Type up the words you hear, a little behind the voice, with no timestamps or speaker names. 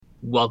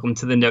Welcome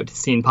to the Note to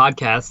Scene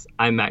podcast.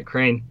 I'm Matt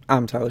Crane.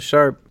 I'm Tyler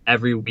Sharp.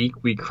 Every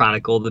week we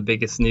chronicle the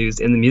biggest news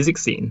in the music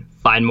scene.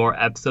 Find more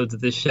episodes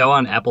of this show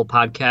on Apple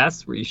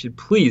Podcasts, where you should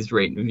please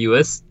rate and review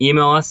us.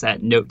 Email us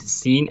at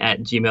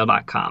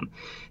notetoscene@gmail.com.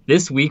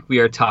 This week we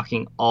are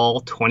talking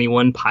all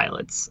 21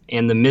 Pilots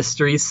and the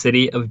mystery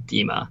city of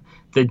Dima.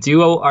 The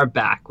duo are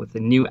back with a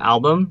new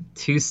album,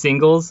 2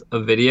 singles, a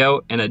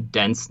video, and a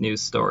dense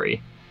news story.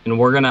 And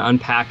we're going to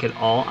unpack it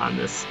all on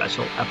this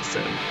special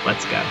episode.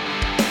 Let's go.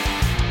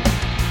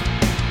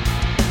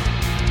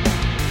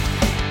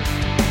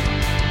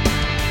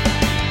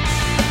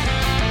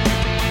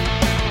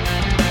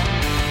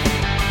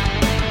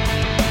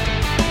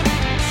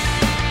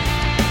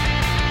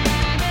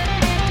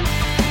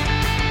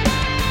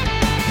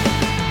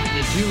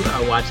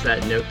 Watch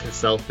that Note to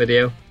Self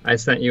video I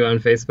sent you on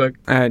Facebook?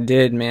 I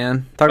did,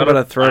 man. Talk about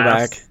a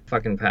throwback.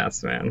 Fucking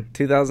past, man.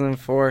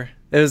 2004.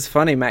 It was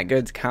funny, Matt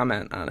Good's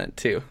comment on it,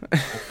 too.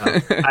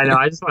 I know,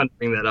 I just wanted to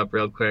bring that up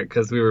real quick,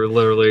 because we were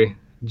literally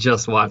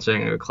just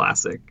watching a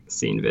classic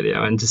Scene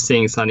video, and just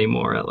seeing Sonny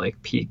Moore at, like,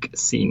 peak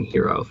Scene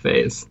hero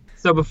phase.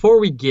 So before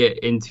we get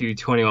into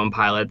 21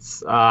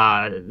 Pilots,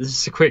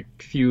 just a quick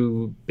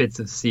few bits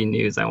of Scene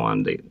news I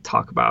wanted to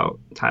talk about,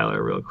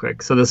 Tyler, real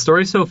quick. So the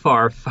story so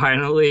far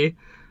finally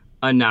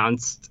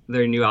announced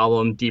their new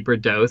album, Deeper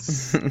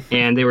Dose,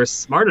 and they were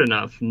smart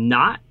enough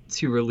not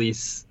to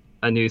release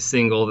a new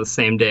single the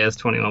same day as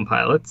 21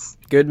 Pilots.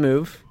 Good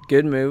move.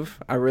 Good move.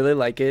 I really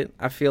like it.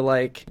 I feel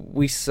like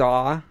we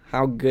saw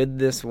how good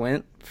this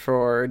went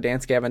for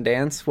Dance Gavin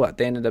Dance. What,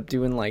 they ended up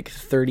doing like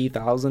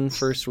 30,000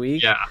 first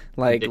week? Yeah.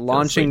 Like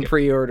launching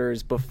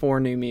pre-orders before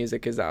new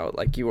music is out.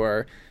 Like you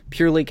are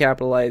purely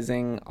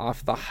capitalizing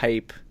off the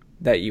hype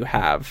that you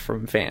have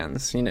from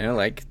fans, you know,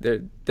 like they're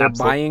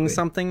buying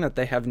something that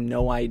they have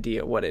no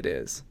idea what it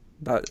is.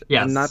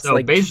 Yeah, and that's so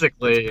like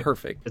basically it's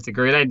perfect. It's a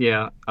great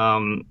idea.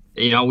 You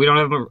know, we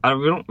don't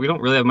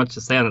really have much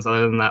to say on this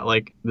other than that,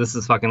 like, this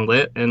is fucking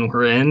lit and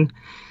we're in,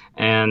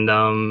 and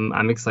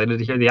I'm excited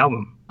to hear the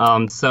album.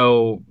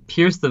 So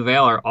Pierce the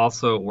Veil are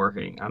also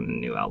working on a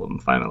new album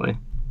finally,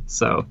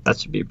 so that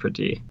should be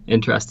pretty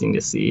interesting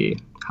to see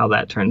how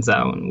that turns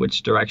out and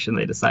which direction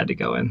they decide to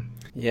go in.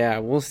 Yeah,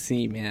 we'll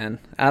see, man.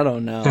 I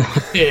don't know.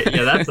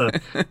 Yeah, that's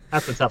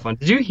a tough one.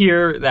 Did you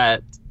hear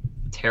that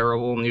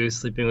terrible new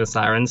Sleeping with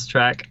Sirens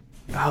track?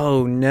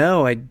 Oh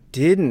no, I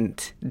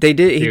didn't. He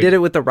did it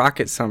with the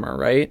Rocket Summer,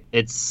 right?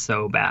 It's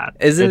so bad.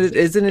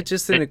 Isn't it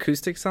just an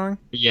acoustic song?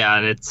 Yeah,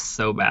 and it's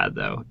so bad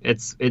though.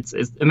 It's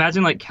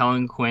imagine like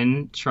Kellen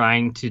Quinn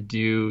trying to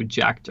do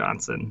Jack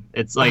Johnson.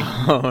 It's like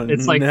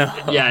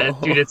yeah,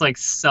 dude, it's like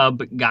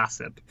sub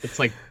gossip. It's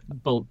like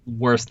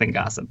worse than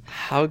gossip.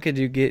 How could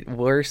you get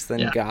worse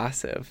than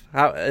gossip?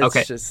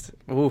 Just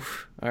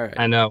oof. All right.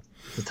 I know.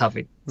 It's a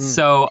toughie.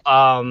 So,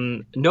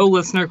 no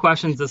listener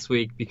questions this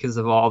week because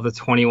of all the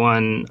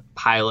 21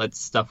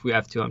 Pilots stuff we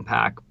have to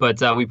unpack.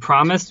 But we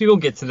promised we will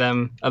get to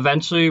them.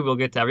 Eventually, we'll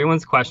get to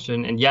everyone's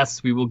question. And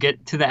yes, we will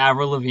get to the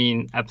Avril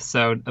Lavigne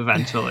episode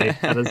eventually.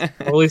 That is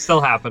totally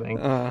still happening.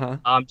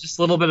 Just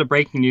a little bit of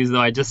breaking news,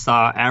 though. I just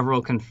saw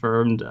Avril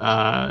confirmed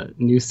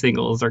new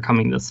singles are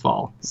coming this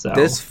fall. So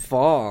this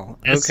fall.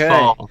 This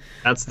fall.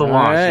 That's the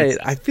launch. All right.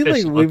 I feel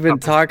like we've been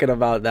talking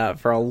about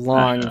that for a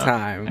long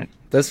time.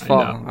 This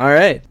fall. All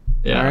right.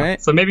 Yeah. All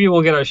right. So maybe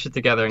we'll get our shit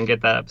together and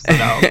get that episode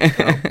out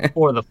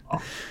before the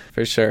fall.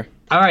 For sure.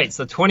 All right.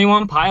 So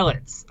 21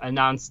 Pilots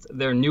announced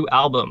their new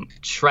album,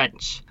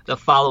 Trench, the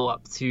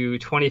follow-up to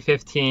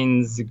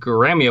 2015's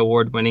Grammy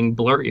Award-winning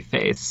Blurry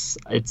Face.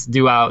 It's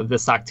due out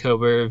this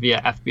October via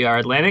FBR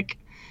Atlantic.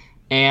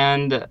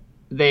 And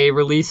they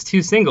released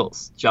 2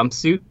 singles,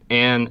 Jumpsuit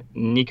and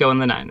Nico and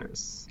the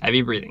Niners.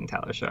 Heavy breathing,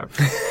 Tyler Sharp.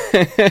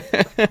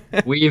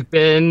 We've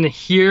been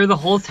here the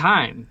whole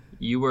time.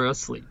 You were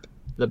asleep,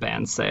 the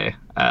band say,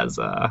 as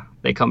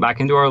they come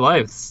back into our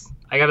lives.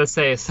 I gotta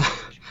say,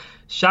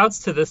 shouts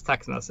to this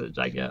text message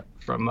I get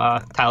from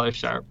Tyler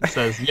Sharp. It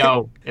says,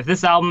 yo, if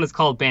this album is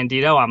called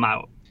Bandito, I'm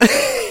out.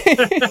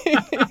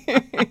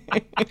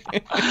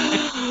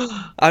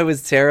 I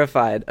was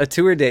terrified. A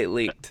tour date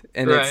leaked,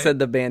 and it said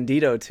the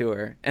Bandito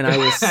tour, and I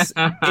was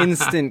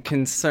instant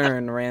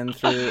concern ran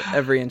through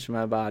every inch of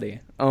my body.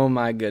 Oh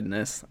my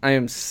goodness. I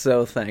am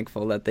so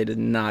thankful that they did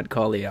not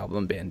call the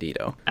album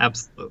Bandito.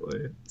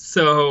 Absolutely.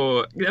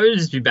 So that would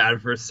just be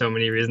bad for so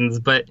many reasons,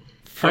 but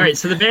all right,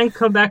 so the band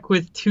come back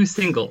with 2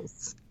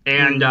 singles,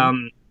 and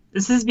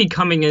this is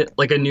becoming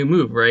like a new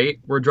move, right?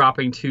 We're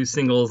dropping 2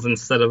 singles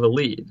instead of a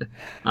lead.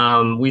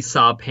 We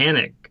saw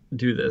Panic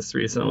do this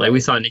recently.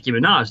 We saw Nicki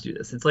Minaj do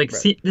this. It's like,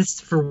 see,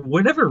 this, for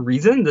whatever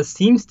reason, this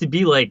seems to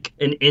be like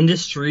an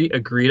industry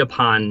agreed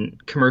upon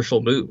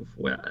commercial move.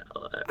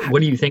 What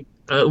do you think?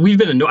 I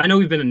know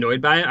we've been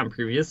annoyed by it on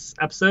previous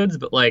episodes,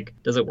 but like,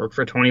 does it work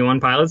for 21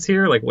 Pilots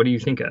here? Like, what do you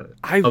think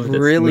I of this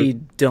really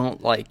move?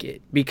 don't like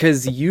it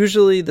because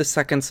usually the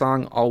second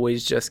song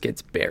always just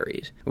gets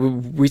buried.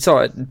 We saw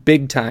it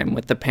big time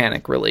with the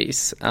Panic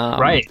release.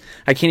 Right.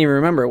 I can't even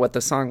remember what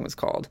the song was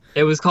called.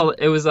 It was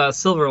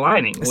Silver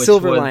Lining. Which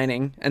Silver was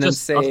Lining, and then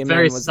just Say a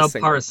very Man was the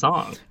singer. subpar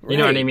song. You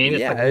know what I mean?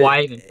 It's Yeah, like,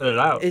 why even put it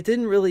out? It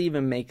didn't really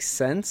even make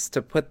sense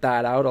to put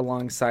that out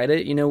alongside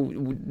it. You know,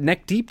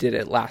 Neck Deep did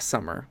it last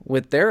summer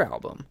with their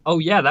album. Oh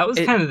yeah, that was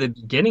kind of the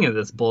beginning of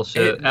this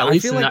bullshit. At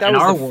least I feel like that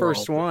was the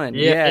first one.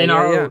 Yeah,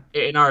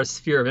 in our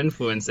sphere of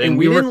influence, and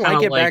we didn't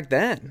like it back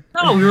then.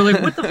 No, we were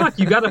like, what the fuck?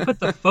 You got to put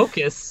the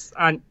focus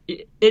on.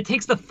 It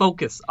takes the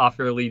focus off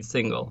your lead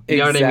single. You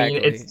know what I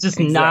mean? It's just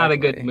not a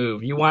good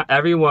move. You want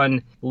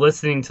everyone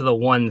listening to the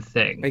one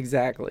thing.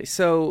 Exactly.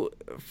 So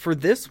for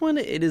this one,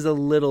 it is a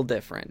little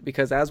different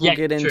because as we'll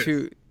get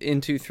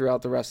into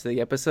throughout the rest of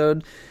the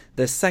episode,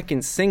 the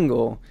second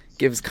single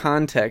gives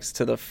context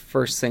to the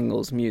first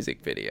single's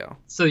music video.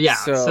 So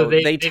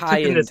they tie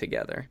in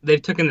together.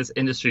 They've taken this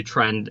industry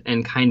trend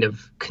and kind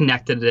of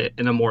connected it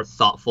in a more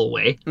thoughtful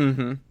way.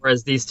 Mm-hmm.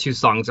 Whereas these two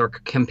songs are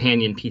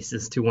companion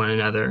pieces to one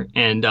another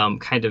and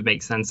kind of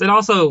make sense. And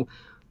also,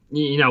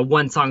 you know,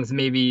 one song's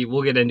maybe,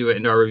 we'll get into it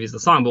in our reviews of the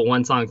song, but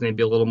one song's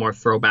maybe a little more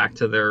throwback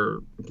to their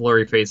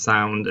Blurry Face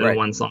sound, and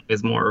one song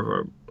is more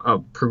of a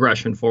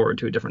progression forward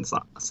to a different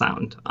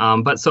sound.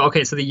 So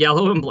the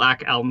Yellow and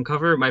Black album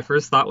cover, my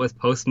first thought was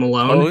Post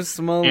Malone.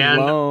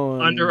 And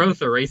Under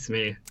Oath Erase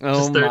Me.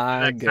 Oh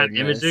my goodness, kind of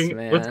imaging.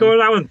 Man. What's going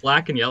on with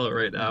Black and Yellow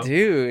right now?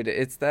 Dude,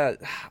 it's that,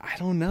 I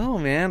don't know,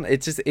 man.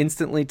 It just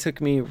instantly took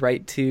me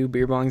right to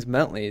Beer Bongs and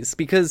Bentleys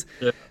because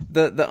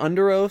the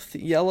Under Oath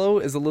Yellow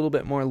is a little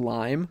bit more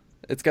lime.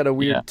 It's got a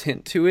weird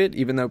tint to it,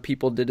 even though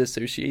people did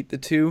associate the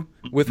two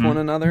with one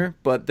another.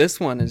 But this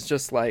one is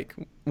just like,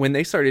 when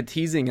they started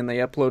teasing and they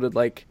uploaded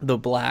like the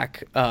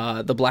black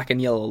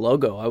and yellow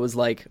logo, I was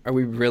like, are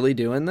we really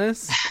doing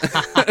this?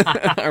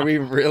 Are we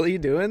really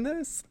doing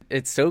this?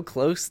 It's so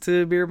close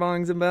to Beer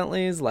Bongs and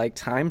Bentleys, like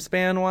time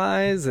span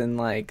wise, and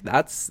like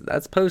that's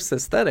post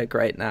aesthetic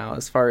right now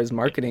as far as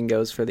marketing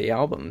goes for the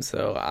album.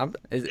 So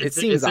it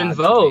seems it's in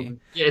vogue.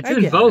 Yeah, it's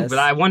in vogue, but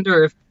I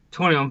wonder if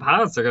 21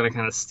 Pilots are going to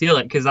kind of steal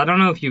it, because I don't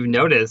know if you've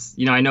noticed,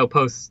 you know, I know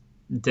Post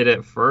did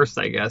it first,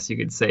 I guess you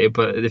could say,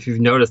 but if you've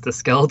noticed the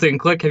Skeleton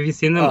Clique, have you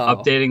seen them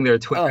updating their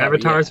Twitter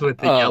avatars with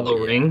the yellow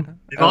ring?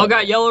 They've all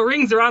got yellow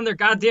rings around their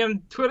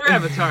goddamn Twitter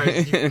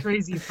avatars. You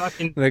crazy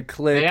fucking The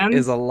Clique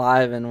is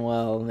alive and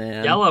well,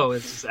 man. Yellow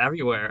is just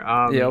everywhere.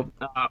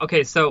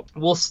 Okay, so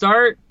we'll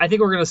start, I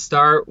think we're going to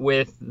start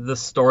with the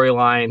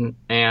storyline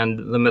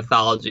and the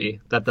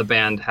mythology that the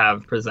band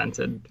have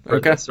presented for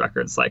this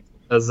record cycle.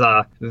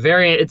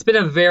 It's been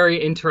a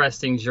very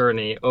interesting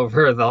journey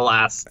over the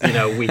last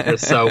week or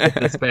so with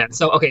this band.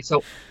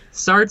 So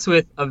starts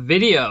with a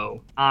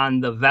video on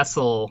the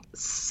Vessel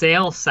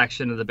sales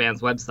section of the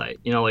band's website,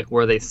 like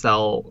where they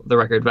sell the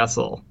record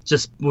Vessel,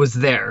 just was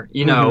there,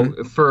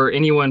 for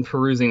anyone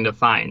perusing to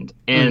find.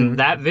 And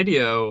that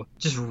video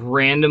just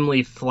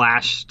randomly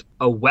flashed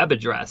a web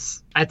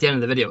address at the end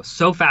of the video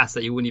so fast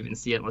that you wouldn't even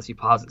see it unless you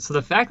pause it. So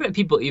the fact that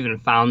people even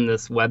found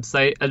this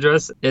website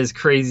address is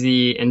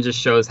crazy and just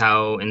shows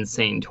how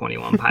insane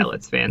 21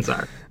 Pilots fans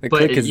are. The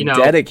Clique is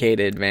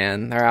dedicated,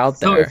 man. They're out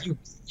there.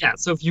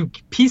 So if you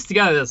piece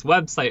together this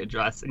website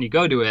address and you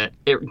go to it,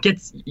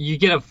 you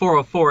get a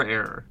 404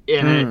 error,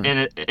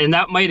 and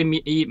that might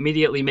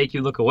immediately make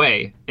you look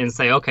away and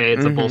say, okay,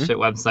 it's a bullshit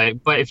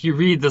website. But if you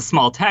read the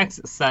small text,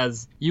 it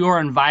says you are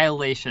in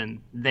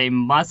violation. They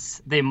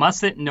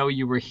mustn't know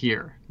you were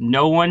here.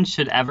 No one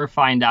should ever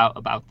find out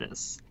about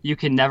this. You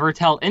can never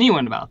tell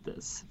anyone about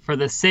this. For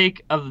the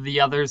sake of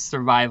the other's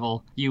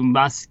survival, you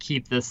must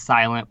keep this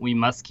silent. We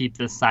must keep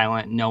this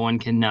silent. No one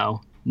can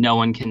know. No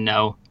one can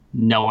know.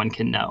 No one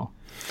can know.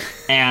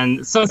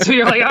 And so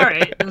you're like, all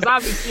right, there's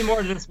obviously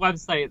more to this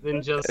website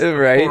than just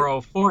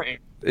 404.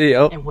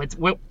 Yep. And what's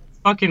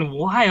fucking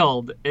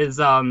wild is,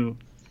 and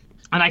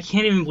I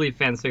can't even believe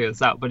fans figure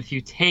this out, but if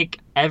you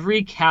take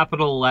every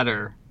capital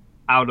letter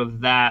out of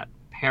that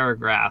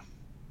paragraph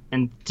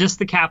and just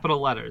the capital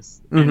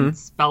letters and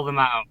spell them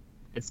out,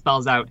 it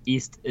spells out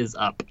East is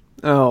up.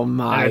 Oh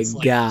my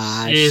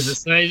gosh.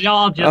 Jesus, it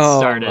all just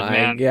started,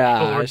 man.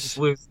 Gosh.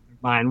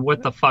 Mind,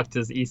 what the fuck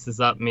does East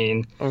is up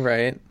mean? All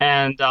right.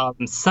 And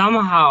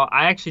somehow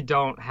I actually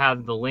don't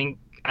have the link.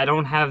 I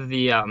don't have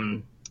the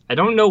I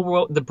don't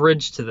know the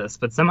bridge to this,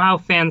 but somehow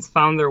fans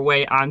found their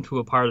way onto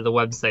a part of the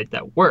website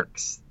that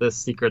works, this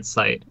secret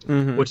site,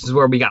 which is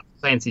where we got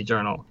Clancy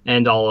Journal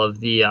and all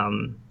of the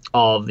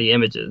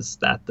images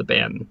that the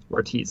band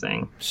were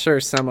teasing.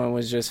 Sure, someone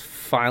was just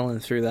filing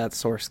through that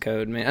source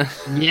code, man.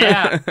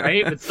 Yeah,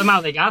 right? But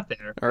somehow they got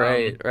there.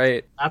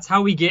 Right. That's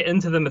how we get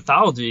into the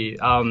mythology,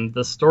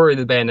 the story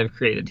the band have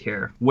created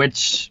here,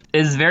 which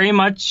is very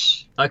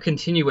much a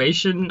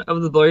continuation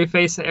of the Blurry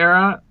Face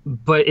era,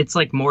 but it's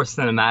like more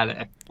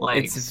cinematic.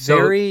 Like, it's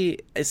very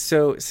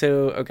so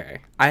okay.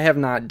 I have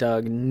not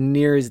dug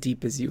near as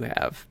deep as you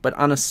have, but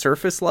on a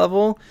surface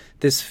level,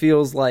 this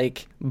feels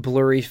like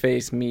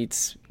Blurryface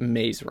meets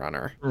Maze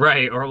Runner.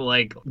 Right, or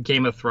like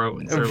Game of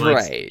Thrones. Or like,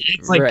 right.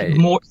 It's like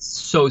more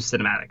so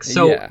cinematic.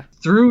 So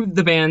through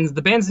the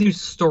band's new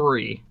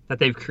story that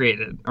they've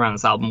created around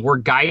this album, we're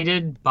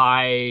guided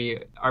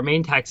by our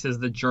main text is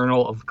the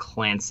Journal of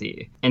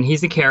Clancy. And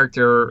he's a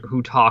character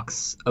who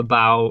talks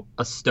about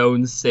a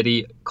stone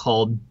city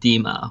called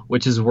Dima,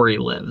 which is where he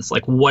lives.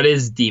 Like, what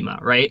is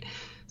Dima, right?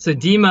 So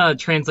Dima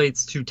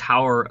translates to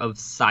Tower of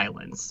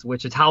Silence,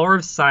 which a Tower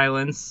of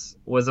Silence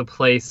was a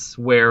place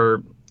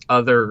where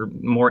other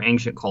more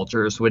ancient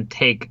cultures would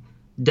take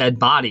dead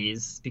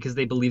bodies because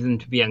they believed them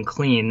to be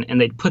unclean, and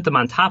they'd put them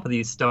on top of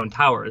these stone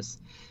towers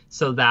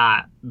so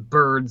that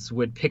birds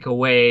would pick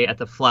away at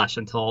the flesh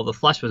until all the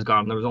flesh was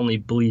gone. There was only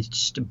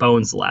bleached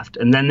bones left,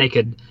 and then they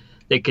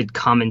could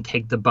come and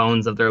take the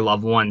bones of their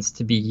loved ones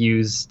to be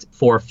used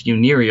for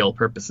funereal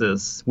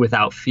purposes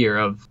without fear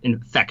of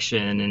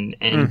infection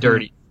and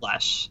dirty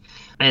flesh.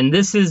 And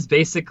this is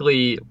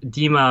basically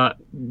Dima.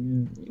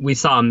 We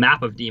saw a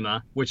map of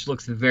Dima, which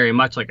looks very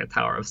much like a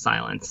Tower of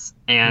Silence.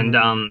 And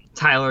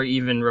Tyler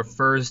even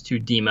refers to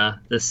Dima,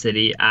 the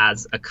city,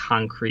 as a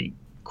concrete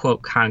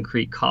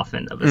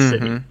coffin of a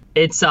city.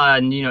 It's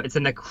it's a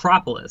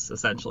necropolis,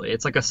 essentially.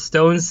 It's like a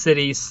stone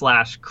city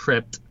 /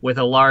 crypt with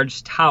a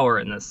large tower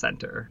in the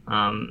center.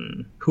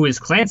 Who is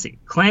Clancy?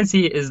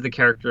 Clancy is the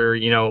character,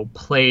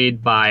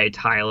 played by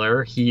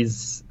Tyler.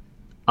 He's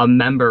a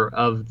member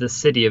of the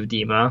city of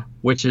Dima,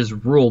 which is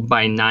ruled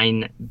by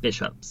 9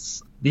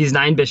 bishops. These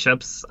 9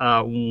 bishops,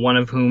 one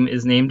of whom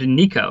is named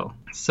Nico.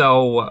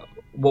 So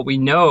what we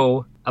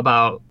know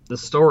about the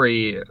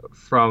story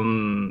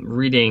from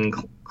reading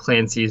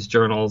Clancy's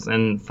journals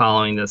and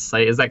following this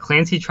site is that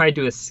Clancy tried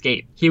to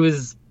escape. He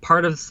was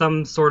part of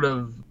some sort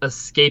of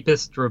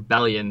escapist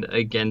rebellion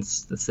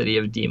against the city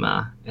of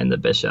Dima and the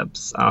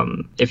bishops.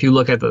 If you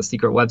look at the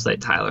secret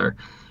website, Tyler,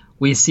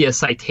 we see a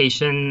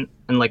citation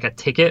and like a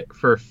ticket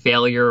for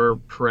failure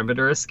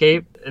perimeter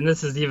escape. And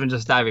this is even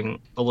just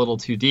diving a little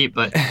too deep,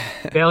 but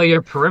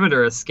failure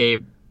perimeter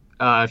escape,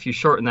 if you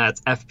shorten that,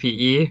 it's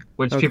FPE,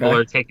 which people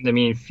are taking to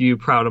mean few,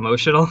 proud,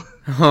 emotional.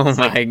 Oh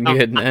my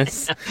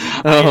goodness.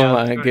 Oh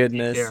my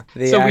goodness. So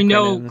acronyms. We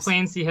know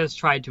Clancy has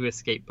tried to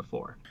escape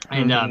before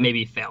and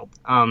maybe failed.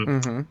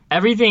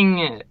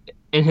 Everything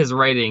in his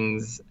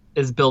writings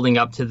is building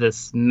up to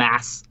this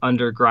mass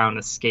underground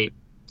escape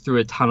through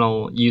a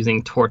tunnel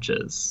using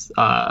torches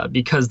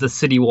because the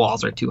city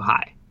walls are too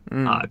high,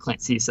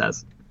 Clancy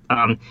says.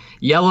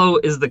 Yellow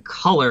is the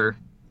color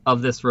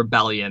of this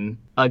rebellion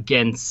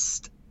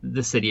against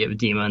the city of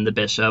Dima and the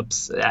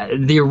bishops.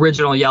 The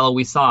original yellow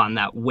we saw in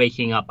that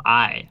waking up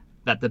eye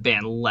that the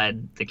band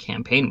led the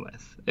campaign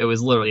with. It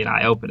was literally an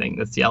eye opening.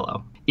 That's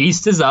yellow.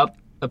 East is up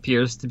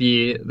appears to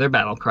be their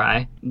battle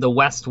cry. The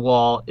west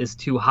wall is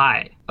too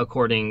high,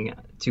 according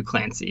to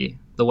Clancy.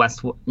 The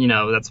west,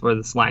 that's where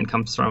this line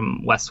comes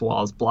from. West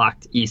wall is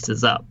blocked, east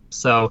is up.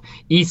 So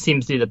east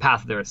seems to be the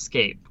path of their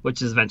escape,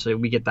 which is eventually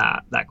we get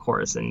that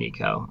chorus in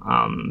Nico.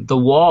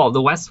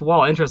 The west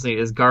wall, interestingly,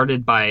 is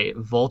guarded by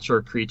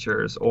vulture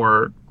creatures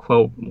or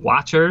quote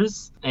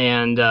watchers,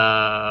 and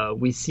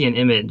we see an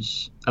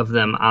image of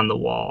them on the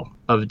wall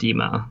of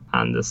Dima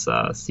on this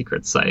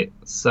secret site.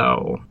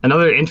 So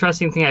another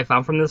interesting thing I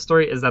found from this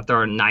story is that there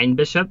are 9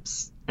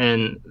 bishops,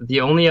 and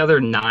the only other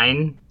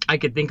 9 I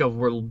could think of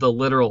were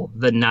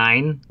the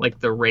 9, like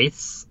the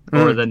Wraiths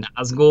or the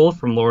Nazgul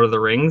from Lord of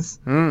the Rings.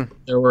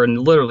 There were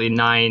literally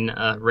 9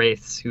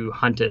 Wraiths who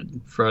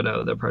hunted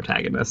Frodo, the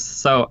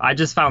protagonist. So I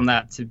just found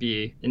that to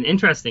be an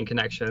interesting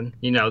connection.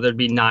 There'd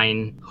be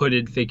 9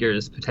 hooded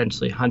figures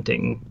potentially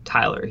hunting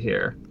Tyler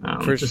here.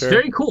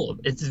 Very cool.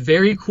 It's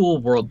very cool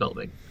world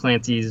building.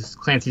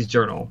 Clancy's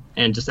journal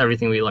and just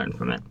everything we learned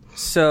from it.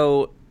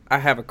 So I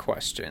have a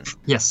question.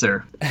 Yes,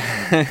 sir.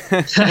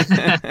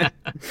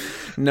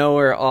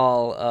 Knower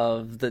all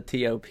of the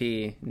TOP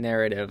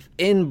narrative.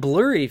 In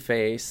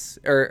Blurryface,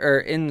 or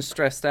in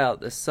Stressed Out,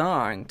 the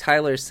song,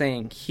 Tyler's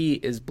saying he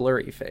is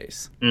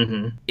Blurryface.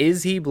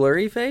 Is he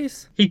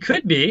Blurryface? He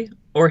could be,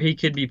 or he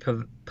could be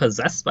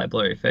possessed by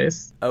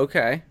Blurryface.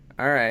 Okay.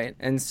 All right.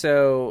 And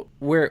so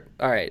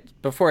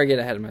before I get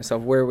ahead of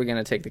myself, where are we going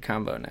to take the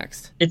combo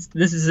next? This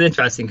is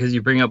interesting because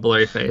you bring up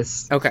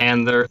Blurryface. Okay.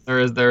 And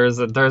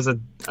there's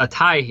a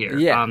tie here.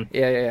 Yeah.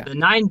 The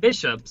 9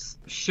 bishops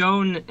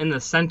shown in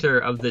the center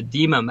of the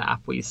Dima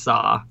map we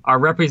saw are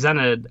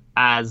represented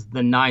as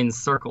the 9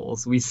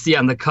 circles we see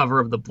on the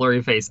cover of the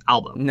Blurryface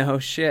album. No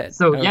shit.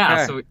 So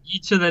so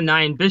each of the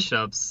 9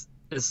 bishops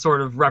is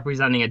sort of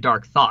representing a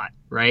dark thought,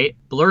 right?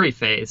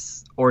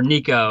 Blurryface or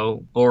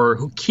Nico or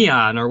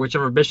Kian or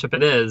whichever bishop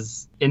it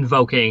is,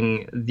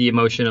 invoking the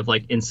emotion of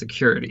like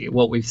insecurity,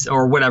 what we've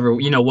seen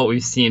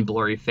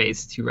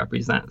Blurryface to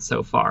represent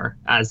so far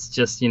as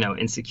just,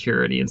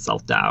 insecurity and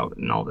self-doubt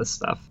and all this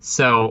stuff.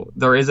 So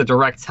there is a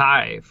direct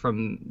tie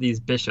from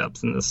these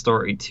bishops in the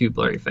story to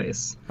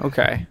Blurryface.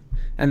 Okay.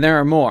 And there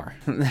are more.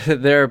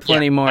 There are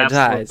plenty more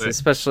absolutely. ties,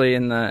 especially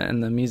in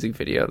the music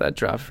video that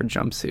dropped for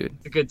Jumpsuit.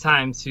 A good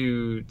time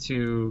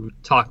to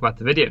talk about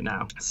the video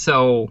now.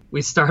 So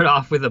we start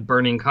off with a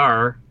burning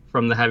car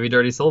from the Heavy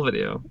Dirty Soul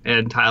video,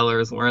 and Tyler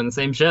is wearing the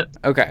same shit.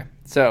 Okay,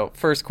 so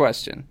first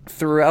question.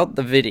 Throughout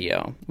the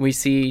video, we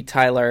see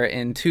Tyler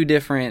in two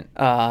different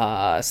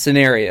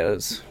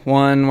scenarios.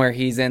 One where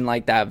he's in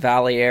like that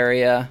valley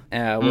area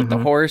with the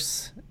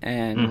horse,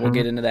 and we'll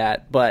get into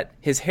that. But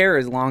his hair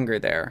is longer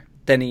there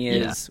than he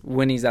is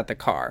when he's at the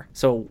car.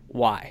 So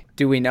why?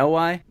 Do we know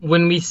why?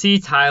 When we see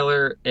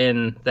Tyler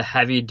in the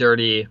Heavy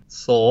Dirty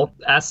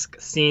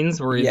Soul-esque scenes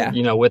where he's,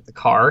 with the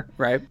car,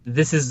 right?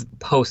 This is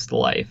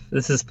post-life.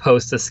 This is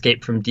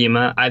post-escape from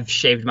Dima. I've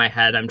shaved my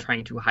head. I'm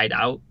trying to hide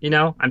out,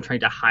 I'm trying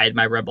to hide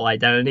my rebel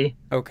identity.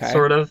 Okay.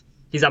 Sort of.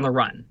 He's on the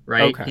run,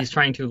 right? Okay. He's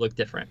trying to look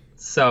different.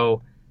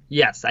 So,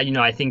 yes,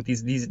 I think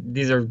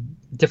these are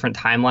different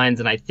timelines,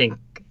 and I think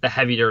the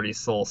Heavy Dirty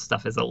Soul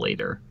stuff is a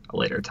later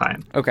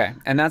time. Okay,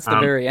 and that's the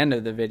very end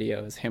of the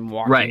video, is him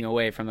walking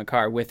away from the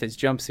car with his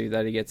jumpsuit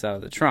that he gets out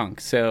of the trunk.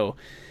 So,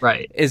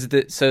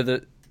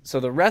 So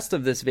the rest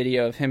of this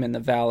video of him in the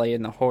valley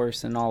and the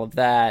horse and all of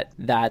that,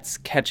 that's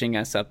catching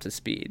us up to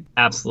speed.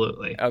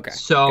 Absolutely. Okay.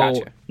 So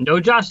gotcha. No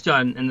Josh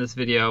Dun in this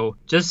video,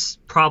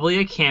 just probably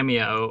a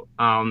cameo,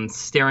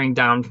 staring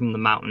down from the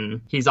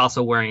mountain. He's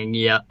also wearing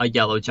a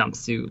yellow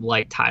jumpsuit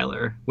like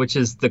Tyler, which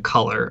is the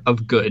color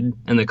of good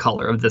and the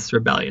color of this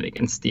rebellion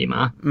against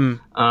Dima.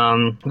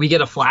 We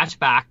get a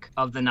flashback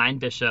of the 9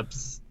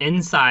 bishops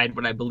inside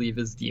what I believe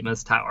is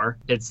Dima's tower.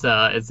 It's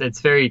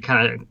very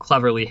kind of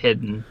cleverly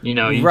hidden. You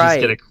just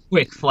get a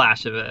quick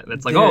flash of it.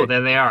 It's like,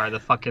 there they are,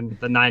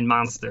 the 9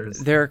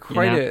 monsters. There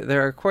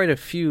are quite a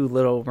few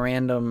little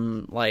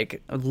random,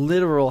 like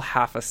literal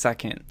half a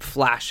second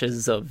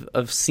flashes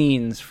of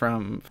scenes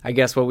from, I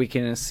guess, what we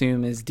can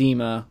assume is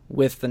Dima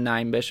with the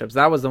 9 bishops.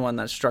 That was the one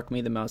that struck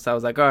me the most. I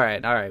was like, all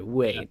right,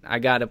 wait, I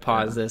gotta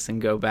pause this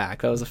and go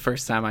back. That was the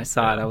first time I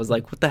saw it. I was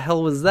like, what the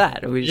hell was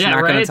that? Are we just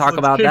not gonna talk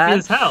about that?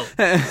 As hell.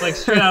 Like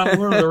straight out of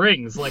Lord of the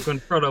Rings, like when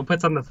Frodo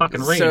puts on the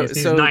fucking ring and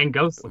sees 9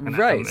 ghosts looking at him.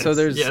 Right, so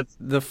there's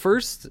the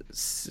first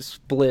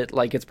split,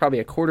 like it's probably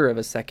a quarter of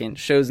a second,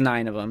 shows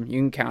 9 of them. You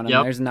can count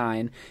them. There's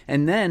 9.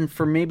 And then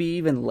for maybe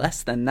even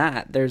less than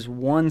that, there's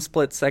one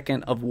split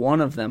second of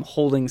one of them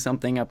holding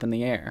something up in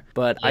the air.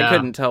 But I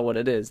couldn't tell what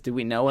it is. Do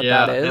we know what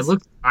that is?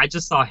 I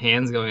just saw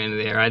hands going into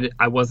the air.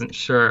 I wasn't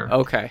sure.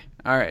 Okay.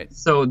 All right.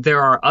 So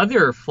there are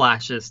other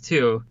flashes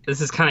too. This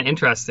is kind of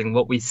interesting.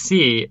 What we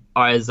see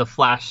is a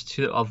flash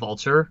to a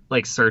vulture,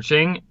 like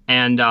searching.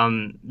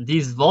 And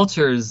these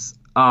vultures,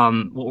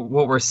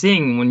 what we're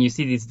seeing when you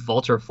see these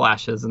vulture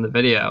flashes in the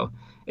video,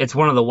 it's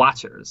one of the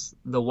Watchers.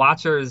 The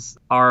Watchers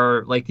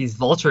are like these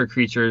vulture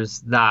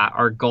creatures that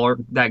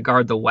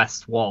guard the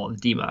west wall of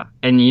Dima.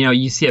 And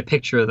you see a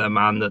picture of them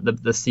on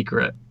the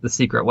secret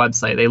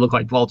website. They look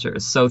like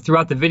vultures. So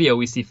throughout the video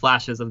we see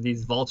flashes of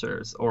these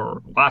vultures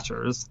or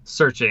Watchers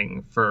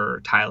searching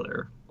for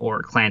Tyler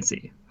or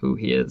Clancy, who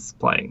he is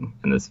playing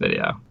in this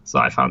video. So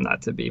I found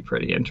that to be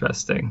pretty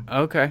interesting.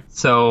 Okay.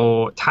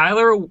 So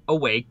Tyler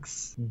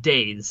awakes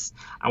dazed.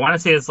 I want to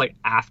say it's like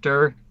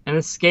after an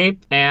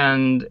escape,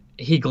 and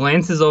he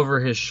glances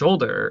over his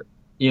shoulder,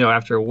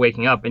 after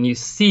waking up, and you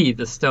see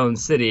the Stone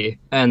City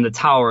and the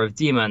Tower of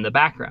Dima in the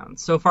background.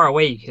 So far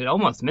away you could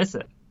almost miss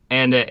it.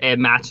 And it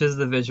matches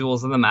the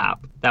visuals of the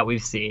map that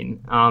we've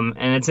seen.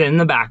 And it's in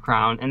the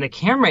background. And the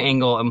camera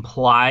angle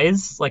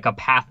implies like a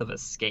path of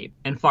escape,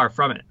 and far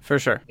from it. For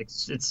sure.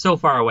 It's so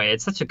far away.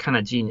 It's such a kind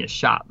of genius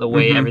shot, the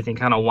way everything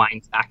kind of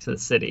winds back to the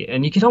city.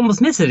 And you could almost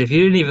miss it if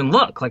you didn't even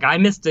look. Like I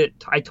missed it.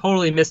 I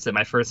totally missed it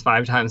my first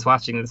 5 times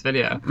watching this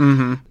video.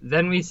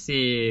 Then we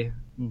see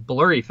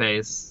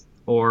Blurryface,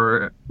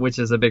 which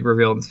is a big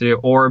reveal in this video,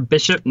 or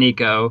Bishop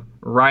Nico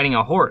riding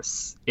a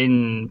horse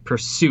in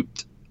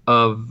pursuit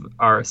of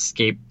our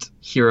escaped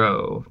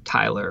hero,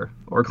 Tyler,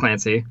 or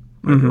Clancy,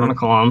 whatever you want to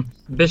call him.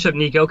 Bishop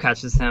Nico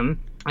catches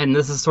him, and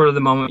this is sort of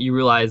the moment you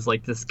realize,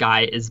 like, this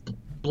guy is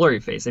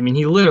Blurryface. I mean,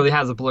 he literally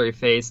has a blurry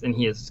face, and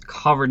he is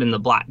covered in the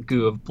black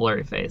goo of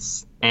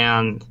Blurryface.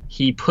 And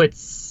he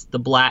puts the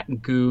black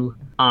goo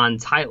on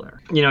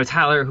Tyler.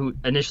 Tyler, who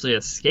initially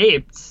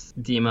escaped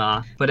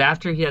Dima, but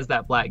after he has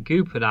that black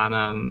goo put on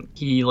him,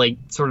 he, like,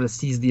 sort of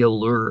sees the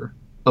allure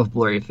of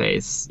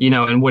Blurryface,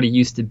 and what he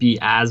used to be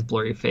as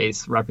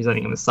Blurryface,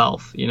 representing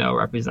himself,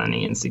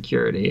 representing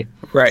insecurity,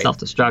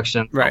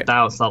 self-destruction,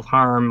 self-doubt,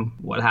 self-harm,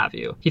 what have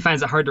you. He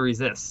finds it hard to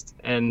resist,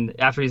 and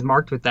after he's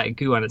marked with that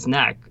goo on his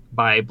neck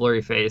by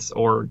Blurryface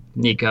or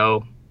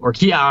Nico or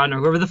Keon or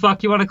whoever the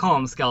fuck you want to call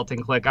him,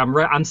 Skeleton Click,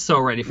 I'm so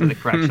ready for the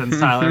corrections,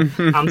 Tyler.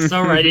 I'm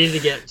so ready to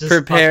get just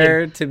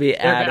prepared to be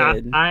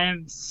added. I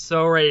am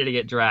so ready to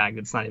get dragged.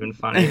 It's not even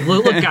funny.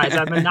 Look, guys,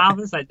 I'm a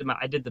novice. I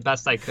did the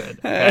best I could.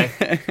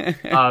 Okay.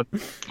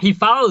 He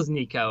follows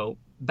Nico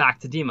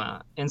back to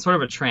Dima in sort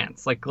of a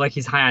trance, like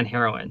he's high on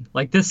heroin.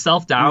 Like this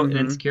self-doubt and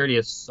insecurity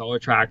is so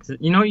attractive.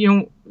 You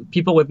know,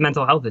 people with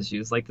mental health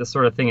issues, like this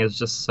sort of thing is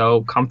just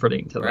so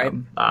comforting to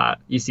them that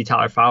you see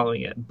Tyler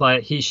following it.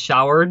 But he's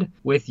showered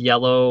with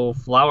yellow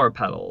flower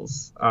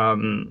petals,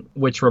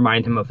 which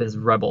remind him of his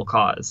rebel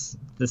cause.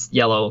 This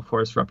yellow, of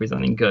course,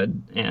 representing good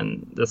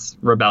and this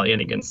rebellion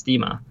against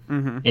Dima.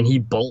 And he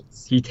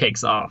bolts. He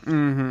takes off.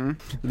 The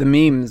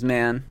memes,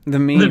 man. The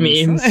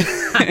memes.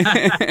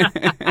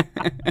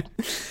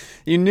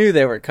 You knew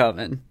they were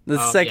coming.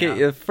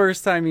 The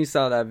first time you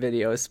saw that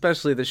video,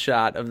 especially the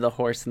shot of the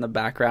horse in the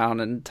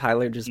background and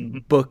Tyler just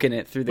booking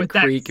it through the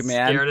creek, that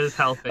man. Scared as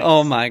hell face.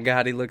 Oh my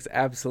God, he looks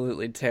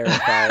absolutely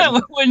terrified.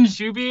 Wouldn't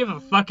you be if a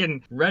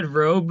fucking red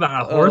robe on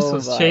a horse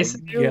was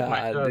chasing you?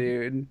 God,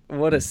 dude.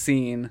 What a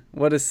scene.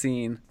 What a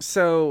scene.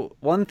 So,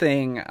 one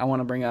thing I want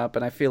to bring up,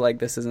 and I feel like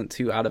this isn't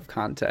too out of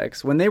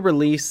context, when they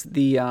released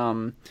the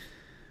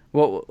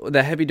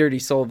Heavy Dirty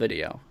Soul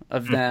video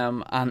of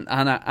them on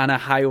a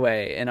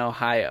highway in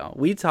Ohio,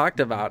 we talked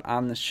about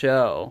on the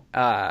show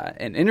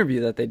an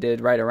interview that they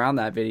did right around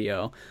that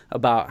video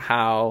about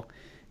how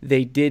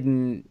they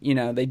didn't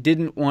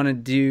want to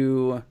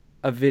do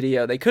a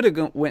video. They could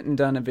have went and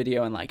done a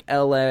video in like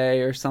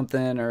LA or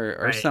something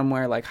or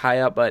somewhere like high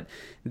up, but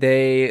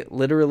they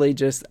literally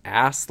just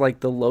asked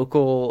like the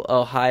local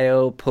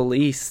Ohio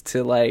police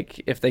to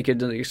like if they could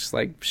just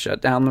like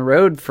shut down the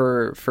road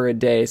for a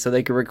day so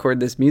they could record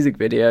this music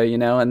video, you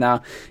know. And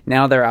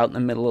now they're out in the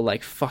middle of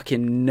like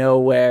fucking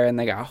nowhere and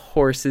they got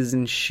horses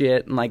and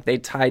shit, and like they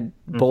tied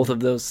both of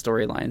those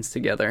storylines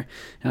together,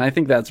 and I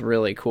think that's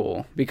really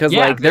cool because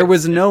there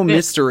was no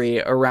mystery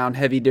around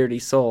Heavy Dirty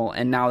Soul,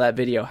 and now that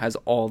video has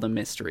all the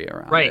mystery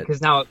around it. Right,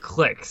 because now it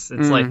clicks.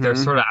 It's like they're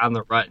sort of on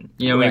the run.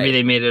 You know, maybe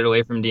they made it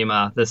away from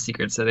Dima, the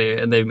secret city,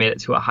 and they've made it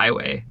to a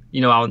highway,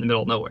 you know, out in the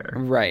middle of nowhere.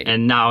 Right.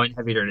 And now in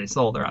Heavy Dirty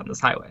Soul, they're on this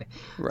highway.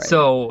 Right.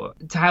 So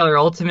Tyler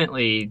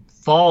ultimately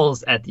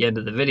falls at the end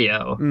of the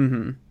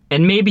video.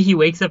 And maybe he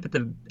wakes up at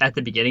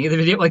the beginning of the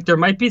video. Like there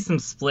might be some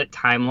split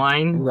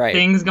timeline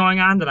things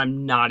going on that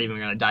I'm not even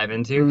going to dive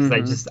into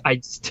because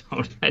I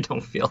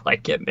don't feel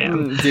like it,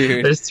 man.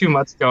 Dude, there's too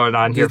much going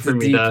on here for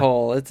me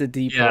to. It's a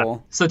deep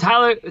hole. So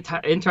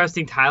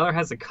interesting. Tyler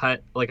has a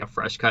cut, like a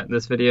fresh cut in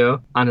this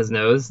video on his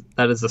nose.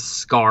 That is a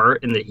scar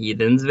in the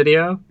Heathens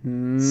video.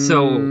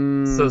 So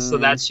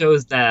that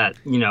shows that,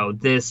 you know,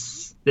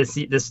 this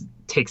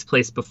takes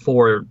place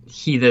before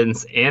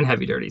Heathens and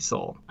Heavy Dirty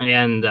Soul,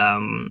 and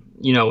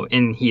you know,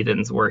 in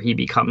Heathens where he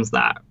becomes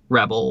that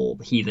rebel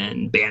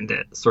heathen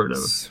bandit sort of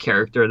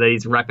character that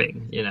he's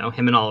repping, you know,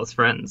 him and all his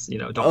friends, you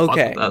know, don't fuck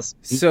with us.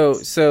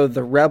 So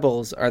the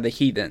rebels are the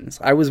Heathens.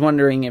 I was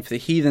wondering if the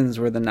Heathens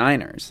were the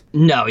Niners.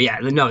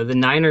 The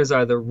Niners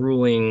are the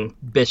ruling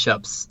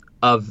bishops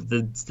of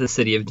the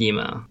city of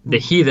Dima. The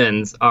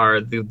Heathens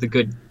are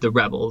the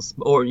rebels,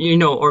 or you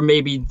know, or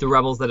maybe the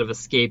rebels that have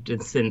escaped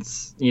and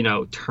since, you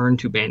know, turned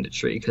to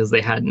banditry because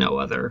they had no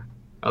other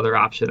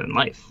option in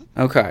life.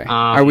 Okay.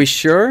 Are we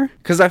sure?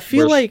 Because I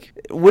feel like,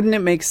 wouldn't it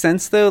make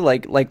sense though?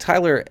 Like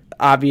Tyler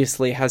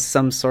obviously has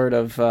some sort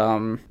of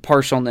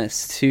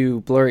partialness to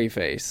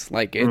Blurryface.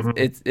 Like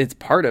it's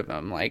part of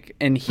him. Like,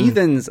 and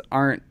Heathens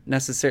aren't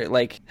necessarily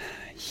like.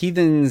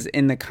 Heathens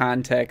in the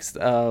context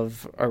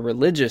of a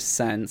religious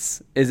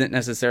sense isn't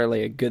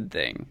necessarily a good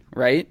thing,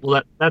 right?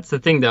 Well, that's the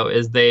thing, though,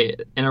 is they,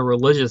 in a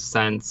religious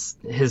sense,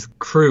 his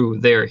crew,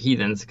 they're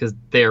heathens because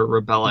they're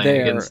rebelling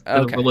against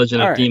the religion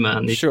of Dima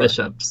and these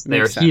bishops.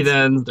 They're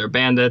heathens, they're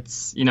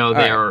bandits, you know,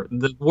 they are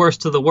the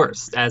worst of the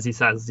worst, as he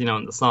says, you know,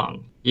 in the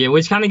song. Yeah,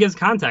 which kind of gives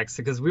context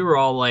because we were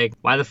all like,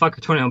 why the fuck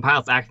are 21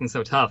 Pilots acting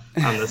so tough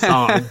on this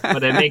song?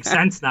 But it makes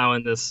sense now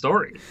in this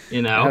story,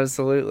 you know?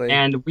 Absolutely.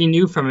 And we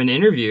knew from an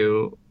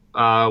interview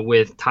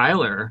with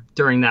Tyler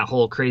during that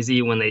whole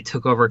crazy when they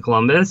took over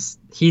Columbus,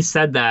 he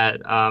said that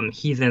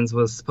Heathens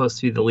was supposed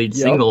to be the lead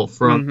single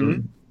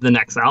from the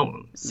next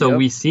album. So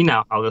we see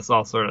now how this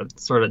all sort of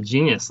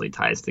geniusly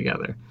ties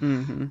together.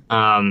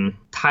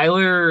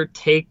 Tyler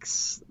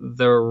takes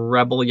the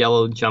rebel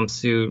yellow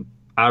jumpsuit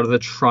out of the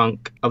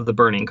trunk of the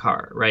burning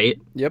car, right?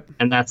 Yep.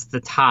 And that's the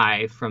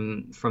tie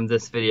from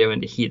this video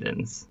into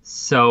Heathens.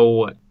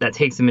 So that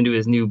takes him into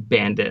his new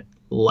bandit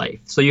life.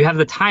 So you have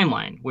the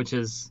timeline, which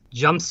is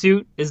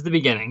jumpsuit is the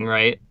beginning,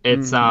 right?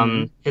 It's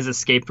his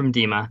escape from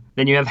Dima.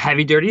 Then you have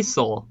Heavy Dirty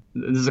Soul.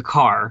 There's a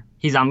car.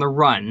 He's on the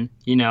run,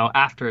 you know,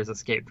 after his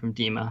escape from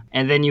Dima.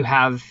 And then you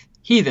have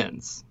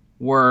Heathens,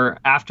 where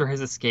after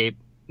his escape,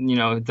 you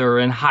know, they're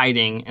in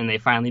hiding and they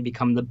finally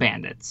become the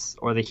bandits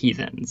or the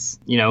heathens,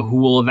 you know, who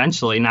will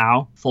eventually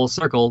now, full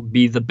circle,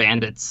 be the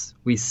bandits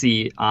we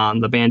see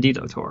on the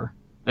Bandito tour.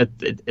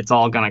 It's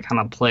all going to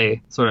kind of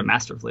play sort of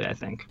masterfully, I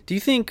think. Do you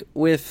think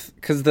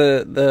because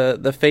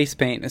the face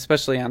paint,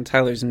 especially on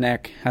Tyler's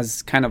neck,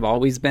 has kind of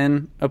always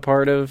been a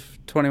part of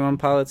 21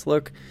 Pilots'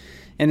 look?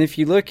 And if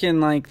you look in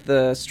like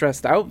the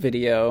Stressed Out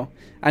video,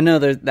 I know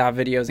that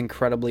video is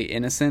incredibly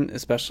innocent,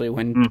 especially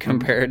when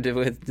compared to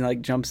with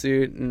like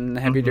Jumpsuit and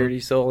Heavy Dirty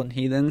Soul and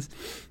Heathens.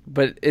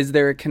 But is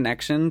there a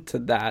connection to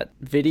that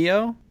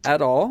video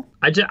at all?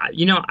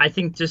 I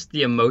think just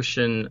the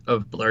emotion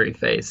of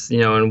Blurryface,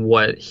 and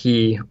what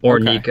he or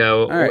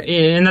Nico, right.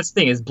 And that's the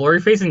thing is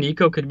Blurryface and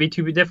Nico could be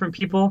two different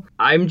people.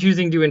 I'm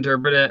choosing to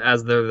interpret it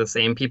as they're the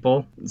same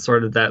people,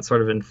 sort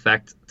of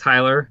infect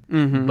Tyler.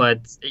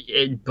 But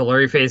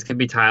Blurryface could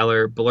be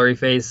Tyler.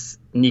 Blurryface,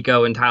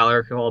 Nico, and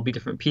Tyler could all be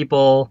different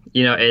people.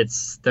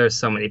 There's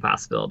so many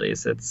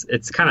possibilities.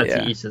 It's kind of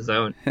to each his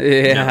own.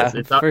 Yeah,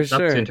 it's up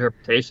to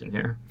interpretation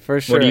here. For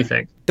sure. What do you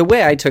think? The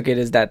way I took it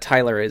is that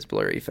Tyler is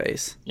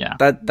Blurryface. Yeah.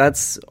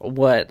 That's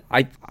what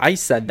I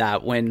said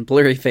that when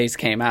Blurryface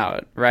came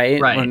out, right?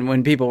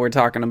 When people were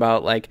talking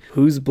about like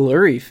who's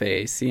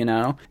Blurryface,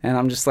 and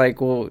I'm just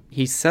like, well,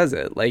 he says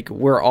it like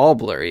we're all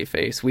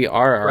Blurryface. We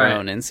are our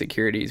own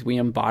insecurities. We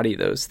embody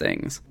those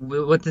things.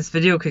 What this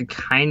video could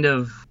kind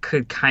of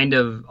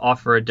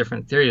offer a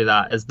different theory to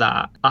that is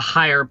that a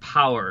higher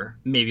power,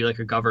 maybe like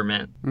a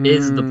government,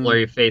 is the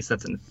Blurryface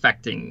that's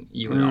infecting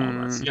you and all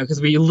of us.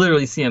 Because we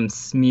literally see him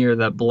smear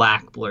the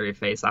black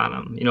Blurryface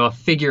on him, a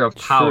figure of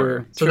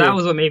power. So that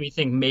was what made me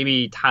think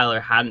maybe Tyler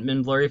hadn't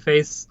been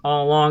Blurryface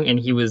all along, and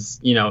he was,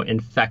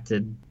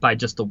 infected by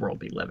just the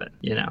world we live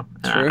in,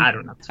 I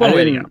don't know. It's one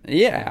way to go.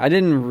 Yeah, I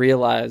didn't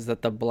realize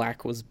that the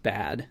black was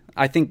bad.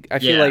 I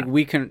feel like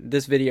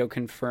this video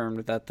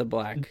confirmed that the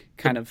black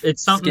kind of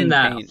it's something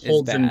that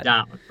holds him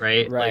down,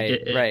 right?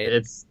 Right, right.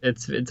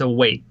 It's a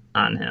weight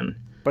on him.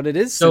 But it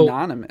is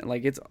synonymous.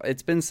 Like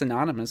it's been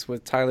synonymous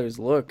with Tyler's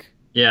look.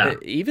 Yeah.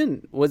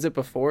 Even was it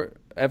before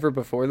the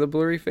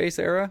Blurryface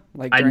era,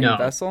 like during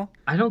Vessel?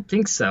 I don't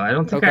think so. I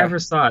don't think I ever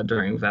saw it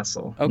during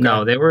Vessel. Okay.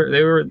 No, they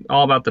were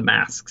all about the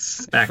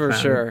masks back then. For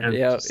sure.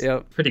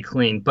 Yep. Pretty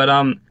clean. But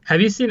have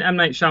you seen M.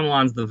 Night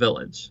Shyamalan's The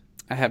Village?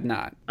 I have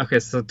not. Okay,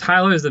 so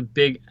Tyler is a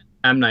big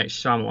M. Night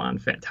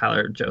Shyamalan fan.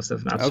 Tyler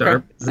Joseph, not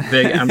sure. He's a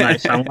big M.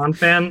 Night Shyamalan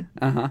fan.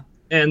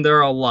 And there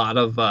are a lot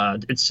of,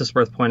 it's just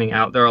worth pointing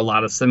out, there are a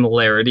lot of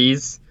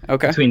similarities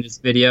between this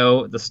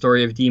video, the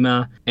story of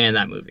Dima, and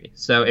that movie.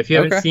 So if you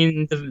haven't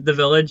seen The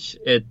Village,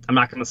 I'm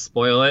not going to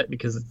spoil it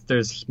because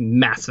there's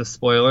massive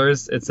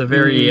spoilers. It's a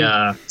very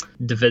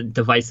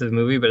divisive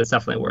movie, but it's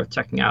definitely worth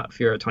checking out if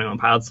you're a 21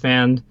 Pilots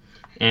fan.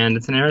 And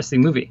it's an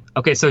interesting movie.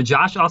 Okay, so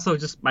Josh, also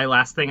just my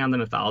last thing on the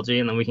mythology,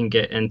 and then we can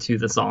get into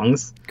the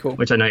songs,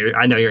 which I know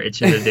you're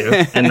itching to do,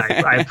 and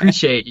I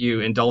appreciate you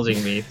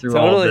indulging me through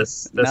all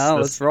this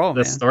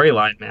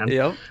storyline, man.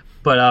 Yep.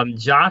 But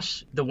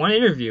Josh, the one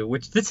interview,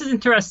 which this is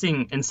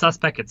interesting and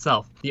suspect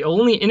itself, the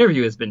only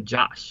interview has been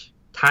Josh.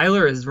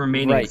 Tyler is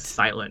remaining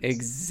silent.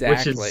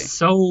 Exactly. Which is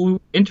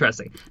so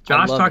interesting.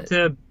 Josh talked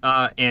to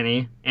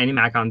Annie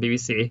Mac on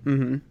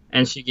BBC.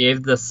 And she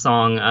gave the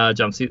song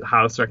Jumpsuit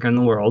hottest record in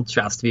the world.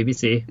 Shouts to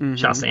BBC.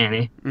 Shouts to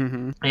Annie.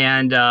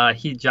 And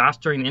Josh,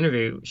 during the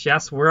interview, she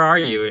asked, "Where are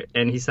you?"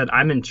 And he said,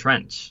 "I'm in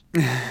Trench."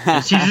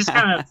 And she just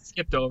kind of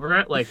skipped over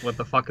it. Like, what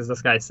the fuck is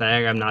this guy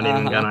saying? I'm not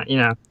even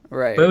gonna,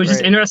 Right. But it was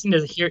just interesting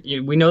to hear.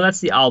 We know that's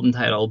the album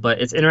title,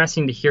 but it's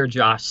interesting to hear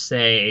Josh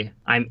say,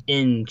 "I'm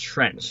in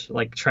Trench."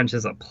 Like, Trench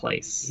is a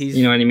place.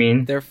 You know what I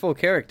mean? They're full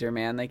character,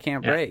 man. They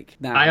can't break.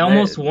 I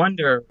almost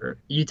wonder.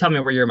 You tell me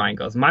where your mind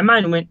goes. My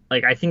mind went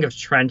I think of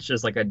Trench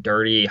as like a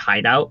dirty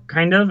hideout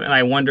kind of, and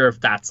I wonder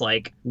if that's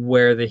like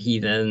where the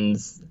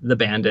heathens, the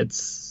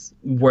bandits,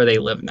 where they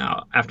live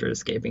now after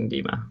escaping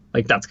Dima.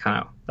 Like that's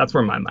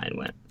where my mind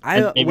went.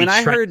 When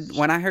I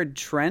heard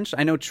Trench,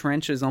 I know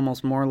Trench is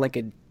almost more like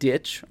a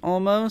ditch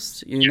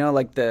almost,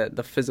 like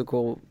the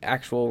physical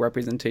actual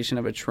representation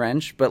of a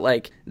trench, but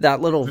like that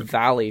little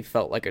valley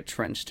felt like a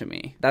trench to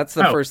me. That's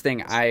the first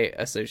thing I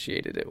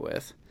associated it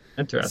with.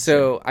 Interesting.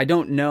 So I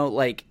don't know,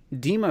 like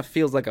Dima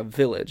feels like a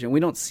village, and we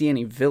don't see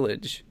any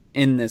village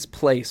in this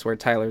place where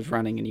Tyler's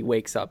running and he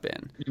wakes up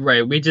in.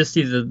 Right. We just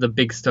see the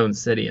big stone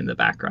city in the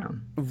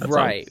background.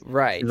 Right.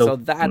 So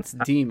that's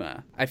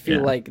Dima. I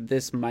feel like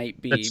this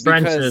might be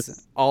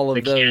because all of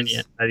the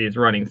canyon that he's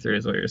running through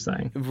is what you're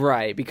saying.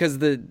 Right. Because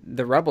the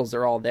rebels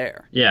are all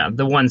there. Yeah.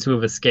 The ones who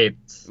have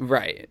escaped.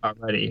 Right.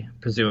 Already,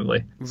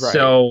 presumably. Right.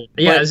 So,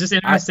 it's just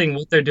interesting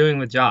what they're doing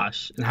with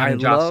Josh and having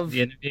Josh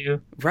the interview.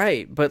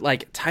 Right. But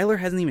like Tyler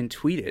hasn't even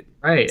tweeted.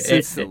 Right.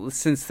 Since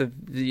the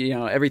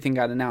everything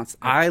got announced.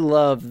 I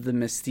love the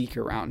mystique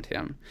around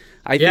him.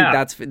 I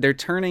think they're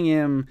turning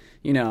him,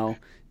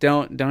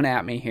 don't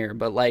at me here,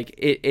 but like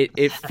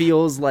it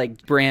feels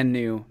like brand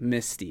new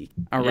mystique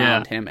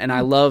around him, and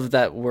I love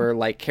that we're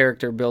like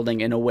character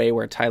building in a way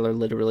where Tyler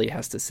literally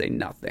has to say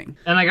nothing.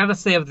 And I gotta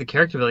say, of the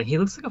character building, he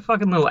looks like a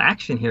fucking little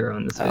action hero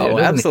in this video. Oh,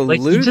 absolutely!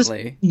 Like, just,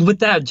 with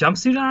that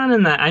jumpsuit on,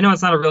 and I know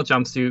it's not a real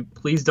jumpsuit.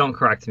 Please don't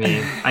correct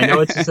me. I know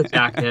it's just a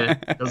jacket.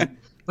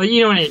 But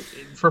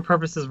for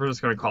purposes, we're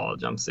just going to call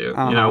it a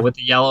jumpsuit. With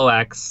the yellow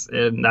X,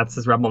 and that's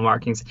his rebel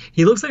markings.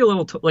 He looks like a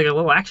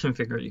little action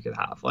figure you could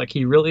have. Like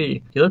he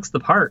looks the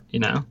part,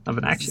 of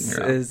an action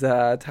hero. Is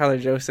Tyler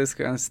Joseph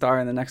going to star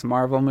in the next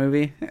Marvel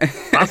movie?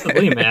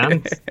 Possibly,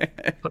 man.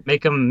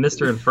 make him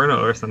Mr.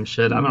 Inferno or some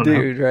shit. I don't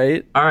know. Dude,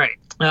 right? All right.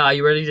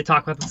 You ready to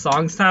talk about the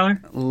songs, Tyler?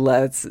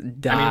 Let's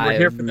dive, we're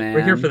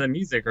here for the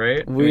music,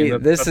 right?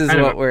 This is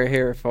what we're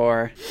here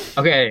for.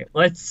 Okay,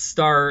 let's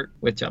start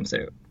with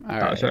Jumpsuit. All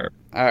right. Sure.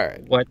 All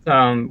right.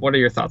 What are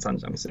your thoughts on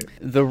Jumpsuit?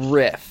 The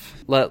riff.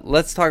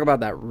 Let's talk about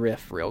that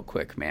riff real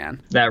quick,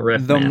 man. That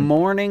riff, The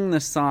morning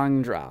the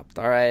song dropped,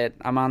 all right,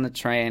 I'm on the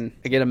train.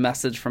 I get a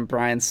message from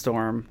Brian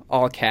Storm,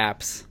 all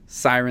caps,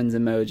 sirens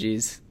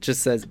emojis,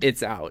 just says,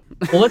 it's out.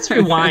 Well, let's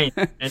rewind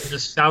and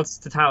just shouts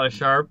to Tyler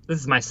Sharp. This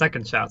is my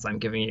second shouts I'm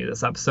giving you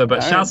this episode,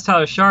 but shouts to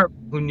Tyler Sharp,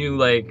 who knew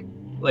like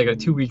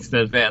 2 weeks in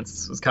advance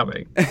this was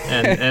coming,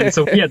 and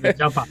so we had to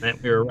jump on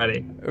it. We were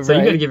ready. So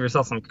you got to give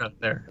yourself some credit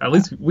there. At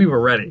least we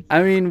were ready.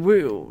 I mean,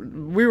 we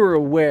were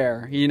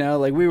aware, we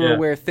were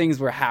aware things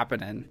were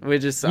happening.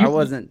 I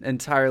wasn't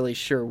entirely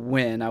sure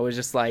when. I was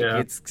just like,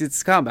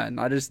 it's coming.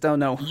 I just don't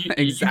know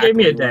exactly. You gave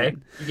me a day.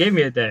 You gave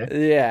me a day.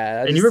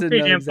 Yeah, and you were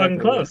pretty damn fucking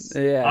close.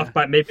 Yeah,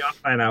 maybe off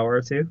by an hour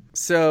or two.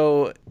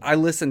 So I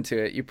listened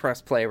to it. You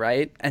press play,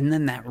 right, and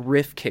then that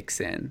riff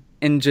kicks in,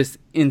 and just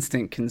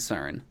instant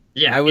concern.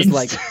 Yeah, I was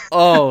like,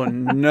 oh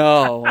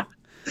no.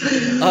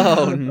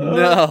 Oh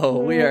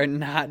no, we are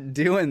not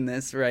doing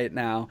this right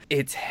now.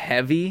 It's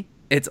heavy.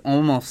 It's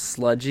almost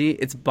sludgy.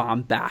 It's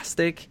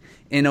bombastic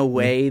in a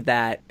way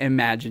that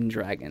Imagine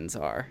Dragons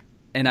are.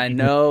 And I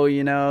know,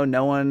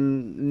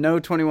 no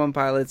 21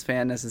 Pilots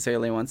fan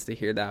necessarily wants to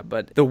hear that,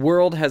 but the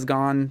world has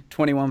gone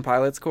 21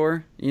 Pilots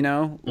core,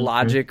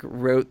 Logic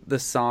wrote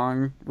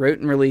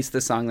and released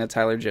the song that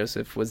Tyler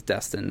Joseph was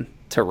destined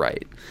to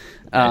write.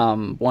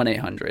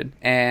 1-800,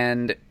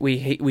 and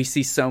we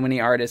see so many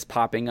artists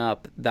popping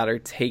up that are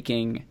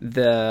taking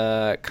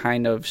the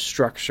kind of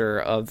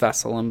structure of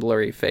Vessel and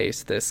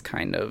Blurryface, this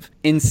kind of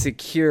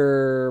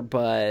insecure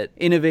but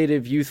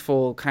innovative,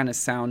 youthful kind of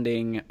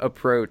sounding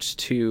approach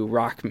to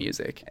rock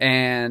music.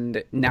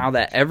 And now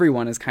that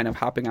everyone is kind of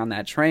hopping on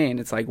that train,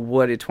 it's like,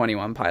 what did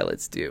 21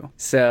 Pilots do?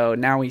 So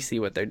now we see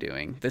what they're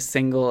doing. The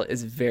single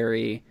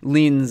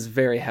leans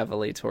very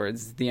heavily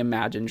towards the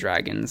Imagine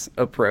Dragons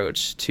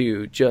approach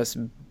to just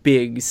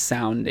big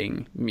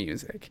sounding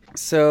music.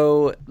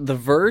 So the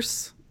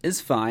verse is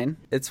fine.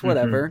 It's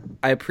whatever.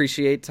 I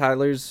appreciate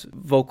Tyler's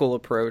vocal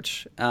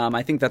approach.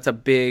 I think that's a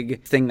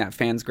big thing that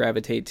fans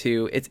gravitate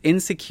to. It's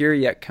insecure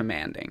yet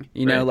commanding.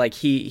 Like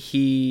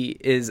he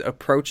is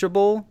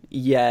approachable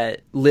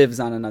yet lives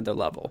on another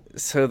level.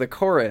 So the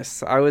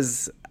chorus, I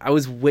was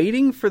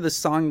waiting for the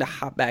song to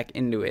hop back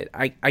into it.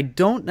 I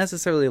don't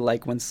necessarily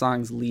like when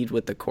songs lead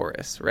with the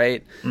chorus,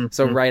 right?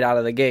 So right out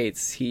of the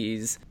gates,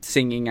 he's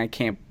singing, I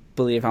can't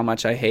believe how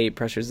much I hate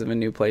pressures of a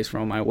new place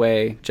roll my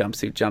way,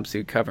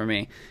 jumpsuit cover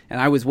me, and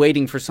I was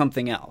waiting for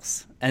something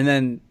else, and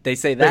then they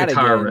say that the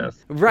guitar again.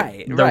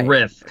 Riff. The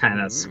riff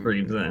kind of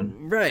screams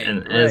in, right,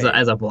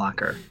 as a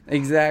blocker.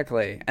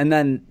 Exactly. And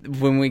then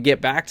when we get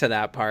back to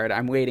that part,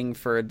 I'm waiting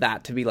for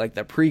that to be like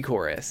the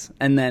pre-chorus,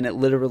 and then it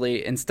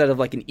literally, instead of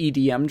like an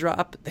EDM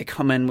drop, they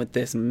come in with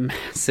this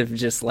massive,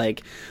 just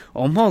like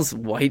almost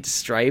White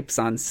Stripes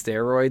on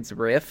steroids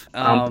riff.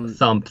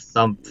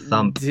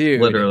 Thump,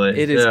 dude, literally,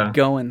 it is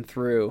going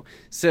through.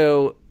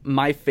 So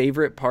my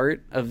favorite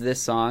part of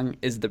this song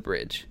is the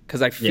bridge,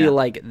 because I feel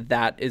like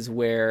that is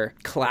where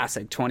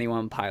classic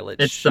 21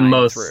 Pilots it's shine the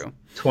most through.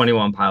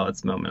 21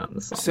 Pilots moment on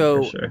the song.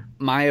 So for sure.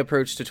 My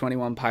approach to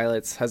 21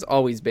 Pilots has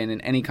always been,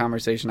 in any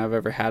conversation I've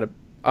ever had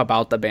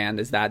about the band,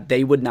 is that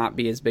they would not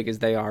be as big as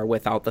they are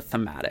without the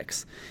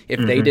thematics. If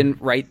they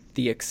didn't write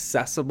the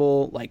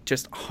accessible, like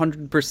just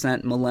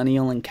 100%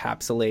 millennial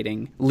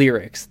encapsulating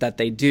lyrics that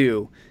they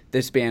do,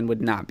 this band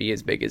would not be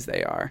as big as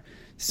they are.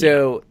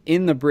 So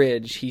in the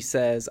bridge, he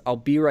says, I'll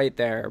be right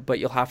there, but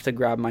you'll have to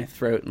grab my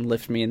throat and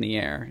lift me in the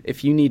air.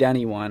 If you need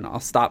anyone, I'll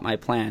stop my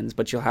plans,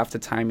 but you'll have to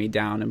tie me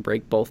down and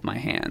break both my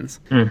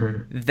hands.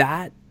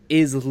 That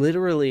is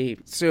literally,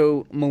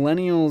 so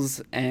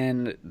millennials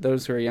and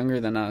those who are younger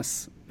than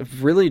us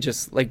really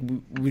just, like,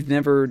 we've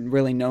never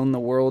really known the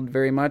world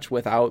very much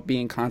without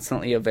being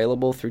constantly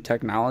available through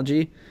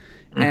technology.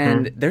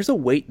 And there's a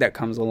weight that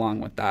comes along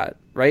with that,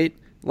 right?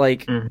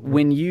 Like,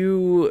 when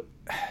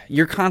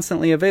you're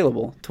constantly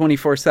available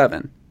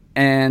 24/7,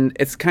 and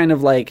it's kind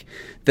of like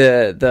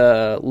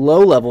the low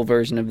level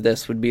version of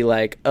this would be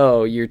like,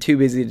 oh, you're too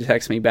busy to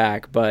text me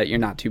back, but you're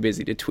not too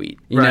busy to tweet,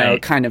 you know,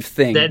 kind of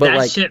thing. But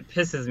that shit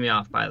pisses me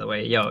off, by the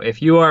way. Yo,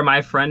 if you are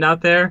my friend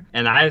out there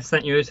and I have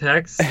sent you a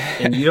text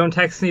and you don't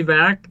text me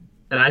back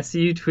and I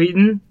see you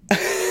tweeting,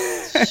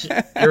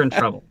 you're in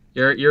trouble.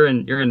 You're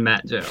in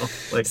Matt jail.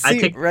 Like,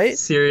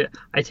 See,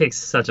 I take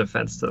such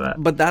offense to that.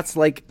 But that's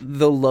like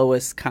the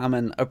lowest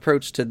common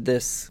approach to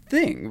this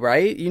thing,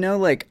 right?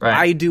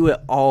 I do it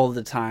all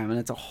the time, and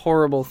it's a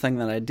horrible thing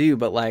that I do,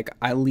 but like,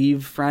 I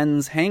leave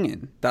friends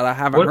hanging that I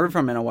haven't heard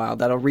from in a while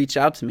that'll reach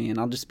out to me, and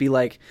I'll just be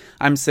like,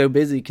 I'm so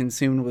busy,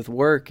 consumed with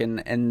work,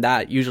 and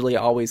that usually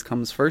always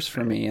comes first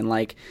for me. And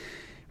like,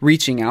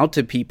 reaching out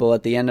to people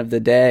at the end of the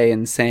day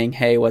and saying,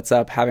 hey, what's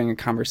up, having a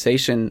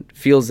conversation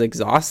feels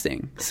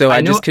exhausting. So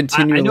I just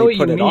continually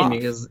put it off.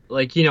 Because,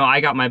 like,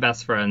 I got my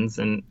best friends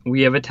and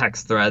we have a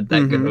text thread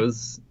that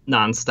goes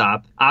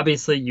nonstop.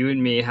 Obviously, you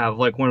and me have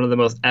like one of the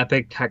most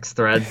epic text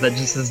threads that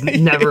just is it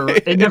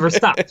never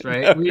stops,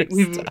 right?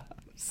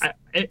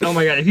 Oh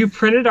my God, if you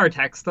printed our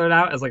text thread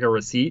out as like a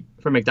receipt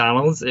for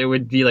McDonald's, it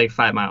would be like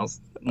 5 miles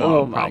long,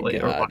 Oh my probably,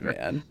 God, or longer.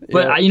 man.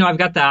 But Yeah. I've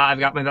got that. I've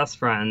got my best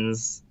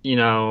friends.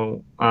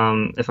 Whatever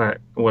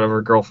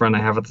girlfriend I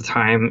have at the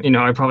time,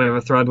 I probably have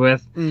a thread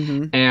with.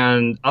 Mm-hmm.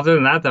 And other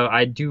than that, though,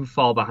 I do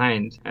fall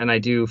behind, and I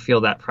do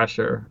feel that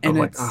pressure of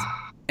like,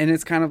 And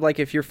it's kind of like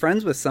if you're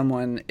friends with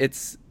someone,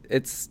 it's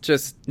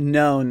just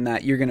known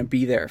that you're going to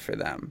be there for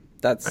them.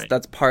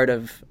 That's part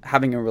of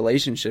having a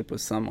relationship with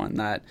someone,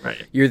 that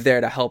you're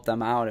there to help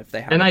them out if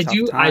they have a tough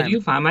time. I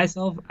do find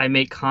myself, I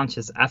make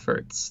conscious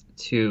efforts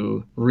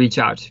to reach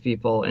out to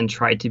people and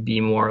try to be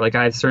more like,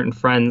 I have certain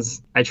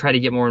friends, I try to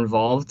get more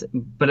involved,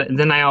 but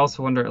then I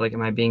also wonder, like,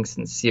 am I being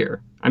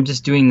sincere? I'm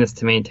just doing this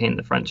to maintain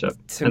the friendship.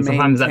 And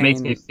sometimes that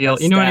makes me feel,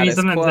 you know what I mean?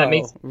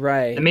 Sometimes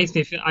it makes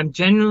me feel, I'm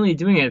genuinely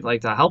doing it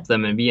like to help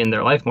them and be in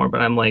their life more. But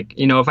I'm like,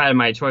 if I had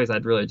my choice,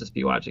 I'd really just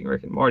be watching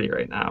Rick and Morty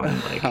right now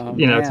and like,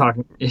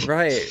 talking.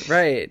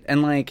 Right.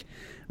 And like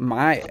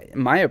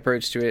my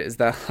approach to it is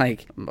that,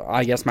 like,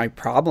 I guess my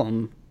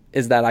problem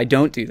is that I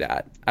don't do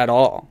that at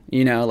all.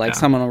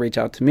 Someone will reach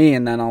out to me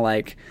and then I'll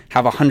like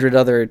have 100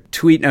 other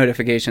tweet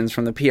notifications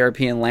from the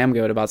PRP and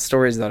Lambgoat about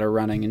stories that are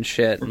running and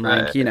shit. And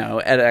like,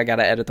 I got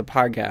to edit the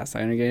podcast.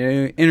 I got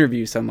to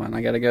interview someone.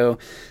 I got to go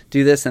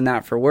do this and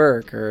that for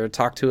work or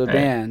talk to a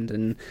band.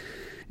 And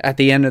at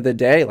the end of the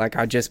day, like,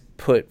 I just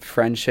put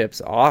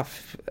friendships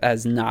off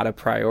as not a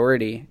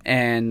priority.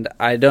 And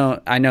I know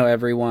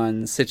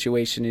everyone's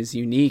situation is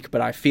unique,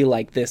 but I feel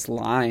like these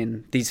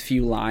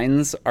few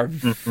lines are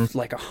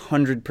like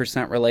 100%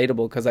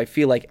 relatable, because I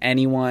feel like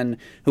anyone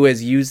who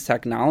has used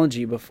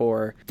technology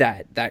before,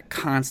 that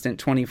constant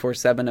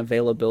 24/7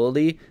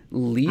 availability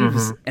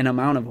leaves an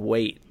amount of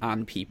weight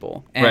on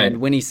people.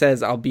 And when he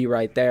says, I'll be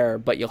right there,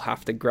 but you'll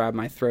have to grab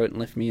my throat and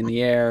lift me in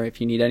the air.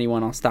 If you need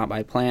anyone, I'll stop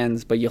my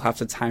plans, but you'll have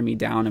to tie me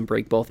down and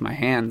break both my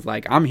hands.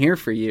 Like, I'm here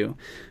for you,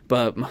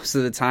 but most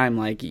of the time,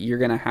 like, you're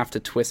gonna have to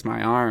twist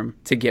my arm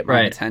to get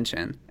my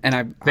attention.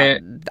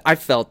 And I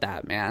felt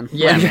that, man.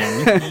 Yeah,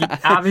 man.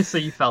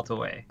 Obviously, you felt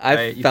away.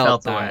 Right? I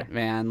felt that,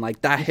 man. Like,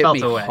 that hit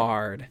me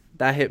hard.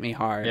 That hit me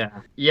hard.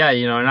 Yeah.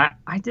 And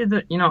I did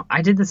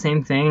the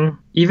same thing,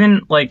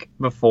 even like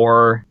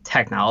before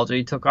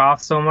technology took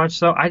off so much.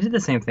 So I did the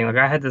same thing. Like,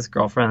 I had this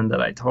girlfriend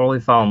that I totally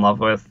fell in love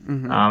with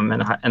in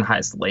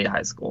late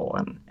high school,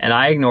 and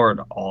I ignored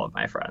all of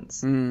my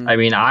friends. I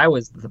mean, I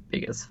was the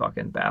biggest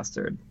fucking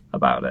bastard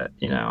about it.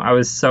 I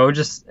was so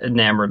just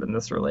enamored in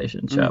this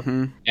relationship.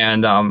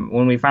 And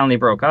when we finally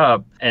broke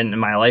up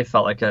and my life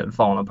felt like it had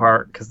fallen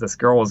apart because this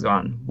girl was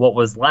gone, what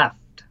was left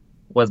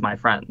was my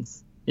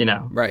friends.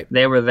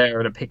 They were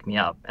there to pick me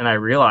up, and I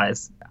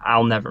realized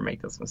I'll never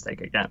make this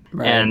mistake again.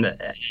 And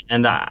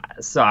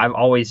so I've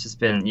always just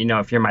been,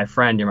 if you're my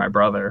friend, you're my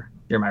brother,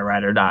 you're my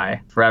ride or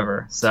die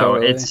forever. So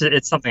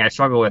it's something I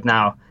struggle with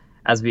now,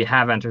 as we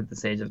have entered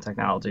this age of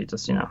technology,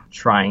 just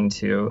trying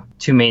to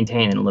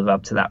maintain and live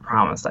up to that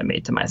promise I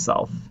made to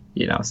myself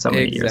so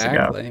many years ago.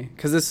 Exactly,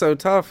 because it's so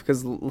tough,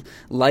 because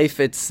life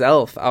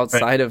itself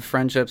outside of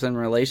friendships and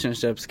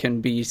relationships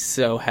can be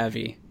so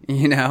heavy.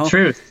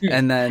 True.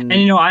 And then,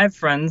 I have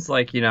friends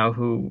like,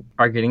 who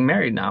are getting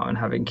married now and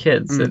having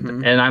kids,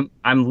 and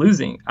I'm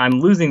losing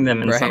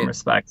them in some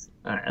respects,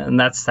 and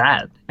that's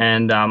sad.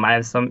 And I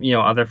have some,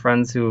 other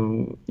friends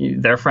who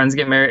their friends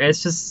get married.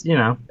 It's just,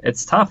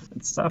 it's tough.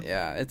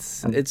 Yeah,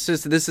 it's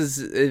just,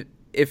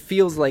 it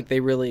feels like they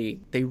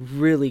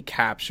really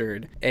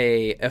captured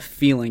a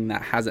feeling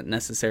that hasn't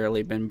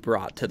necessarily been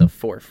brought to the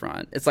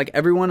forefront. It's like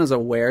everyone is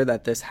aware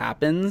that this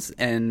happens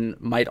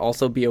and might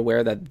also be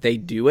aware that they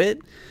do it,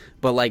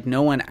 but like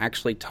no one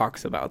actually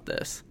talks about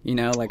this.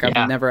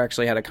 I've never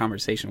actually had a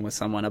conversation with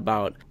someone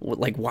about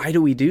like, why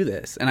do we do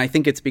this? And I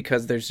think it's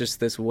because there's just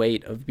this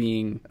weight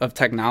of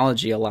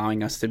technology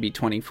allowing us to be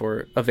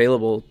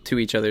available to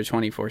each other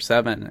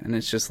 24/7, and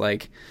it's just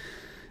like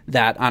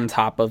that on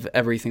top of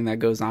everything that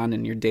goes on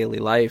in your daily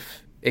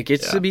life, it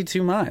gets to be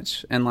too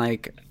much. And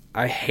like,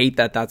 I hate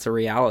that that's a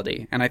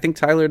reality, and I think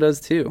Tyler does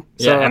too.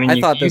 So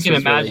I thought this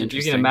was really interesting.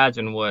 You can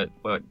imagine what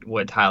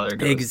Tyler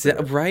goes through.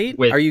 Right?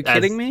 Are you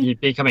kidding me? You're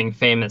becoming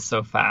famous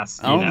so fast.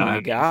 Oh my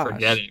gosh!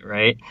 Forget it,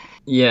 right?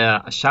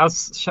 Yeah.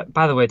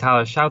 By the way,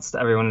 Tyler, shouts to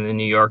everyone in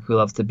New York who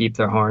loves to beep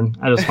their horn.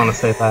 I just want to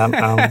say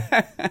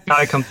that.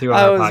 Gotta come through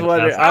on our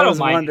podcast. I don't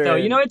mind it, though.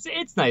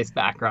 It's nice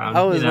background.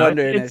 I was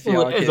wondering if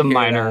y'all could hear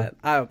minor. That.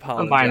 I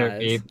apologize. A minor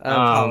beep. I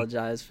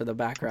apologize for the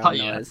background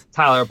noise.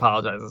 Tyler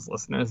apologizes,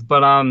 listeners.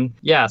 But all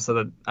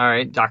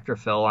right, Dr.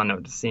 Phil on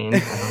Note to Scene.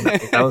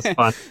 That was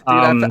fun.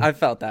 Dude, I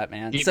felt that,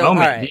 man. So, all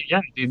right. Yeah,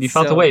 dude, you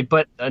felt the weight.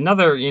 But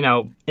another,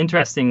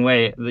 interesting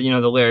way, the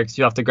lyrics,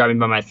 you have to grab me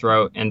by my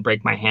throat and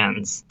break my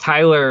hands.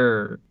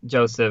 Tyler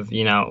Joseph,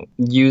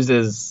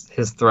 uses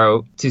his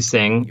throat to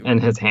sing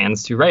and his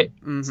hands to write.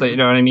 So, you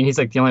know what I mean? He's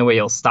like, the only way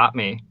you'll stop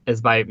me is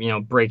by,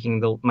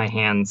 breaking my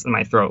hands and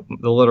my throat,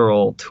 the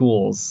literal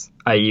tools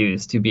I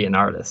use to be an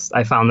artist.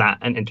 I found that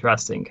an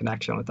interesting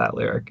connection with that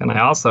lyric. And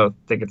I also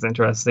think it's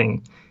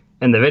interesting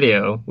in the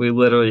video, we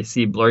literally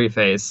see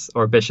Blurryface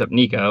or Bishop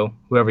Nico,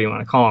 whoever you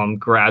want to call him,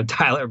 grab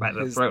Tyler by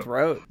the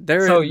throat.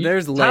 There's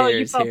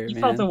layers Tyler, here, you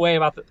man. felt a way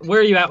about where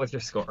are you at with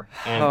your score?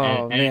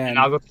 And, and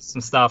I'll go through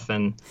some stuff.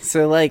 And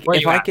so, like,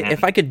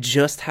 if I could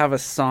just have a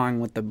song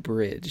with the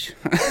bridge,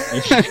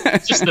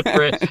 just the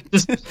bridge,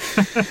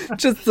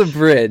 just the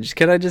bridge.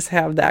 Could I just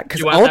have that?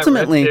 Because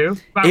ultimately,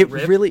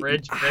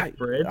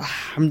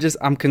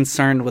 I'm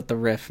concerned with the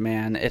riff,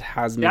 man. It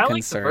has me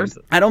concerned.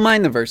 I don't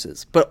mind the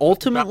verses, but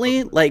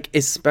ultimately, like,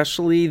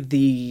 especially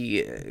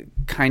the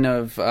kind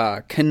of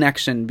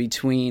connection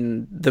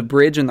between the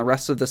bridge and the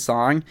rest of the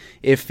song,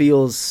 it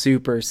feels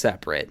super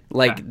separate.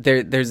 Like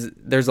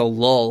there's a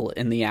lull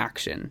in the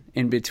action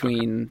in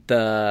between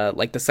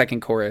the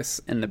second chorus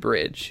and the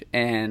bridge,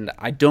 and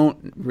I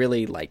don't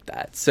really like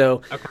that.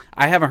 So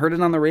I haven't heard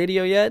it on the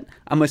radio yet.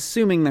 I'm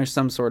assuming there's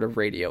some sort of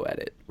radio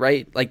edit,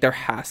 right? Like there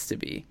has to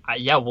be.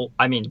 Yeah, well,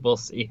 I mean, we'll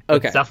see.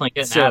 Okay, it's definitely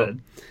getting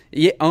added.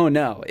 Yeah. Oh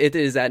no, it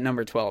is at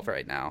number 12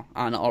 right now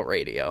on alt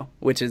radio,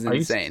 which is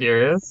insane. Are you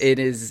serious? It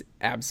is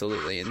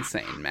absolutely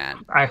insane,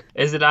 man.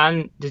 Is it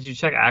on? Did you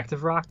check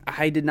Active Rock?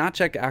 I did not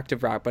check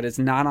Active Rock, but it's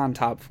not on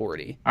top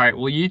 40. All right.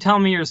 Well, you tell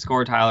me your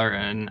score, Tyler,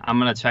 and I'm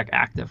gonna check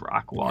Active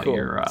Rock while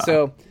you're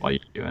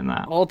doing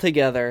that.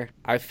 Altogether,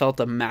 I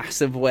felt a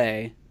massive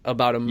way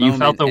about a moment. You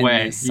felt the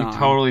way. This song, you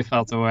totally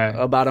felt the way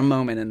about a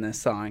moment in this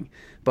song,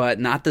 but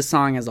not the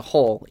song as a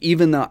whole.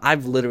 Even though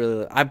I've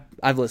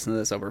listened to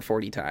this over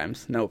 40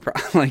 times, no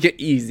problem, like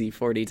easy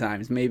 40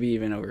 times, maybe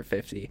even over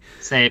 50.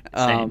 Same.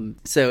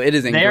 So it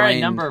is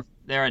ingrained.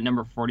 They're at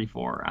number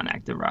 44 on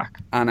Active Rock.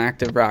 On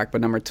Active Rock,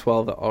 but number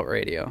 12 at alt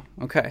radio.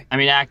 Okay. I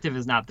mean, Active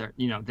is not their.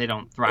 They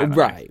don't thrive.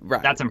 Right.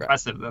 That's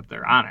impressive that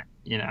they're on it.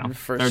 They're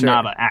sure.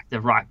 not an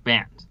Active Rock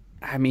band.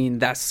 I mean,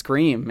 that's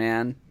Scream,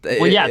 man.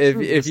 Well, yeah,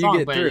 if you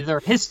get but through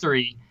their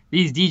history,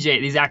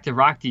 these Active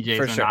Rock DJs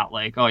are not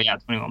like,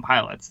 21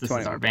 Pilots. This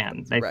is our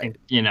band. They think,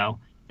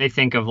 they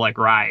think of like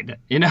Ride,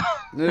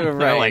 They're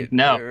right. like,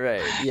 no.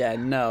 Right. Yeah,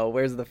 no.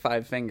 Where's the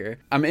 5 finger?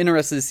 I'm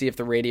interested to see if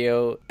the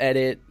radio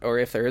edit, or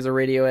if there is a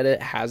radio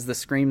edit, has the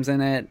screams in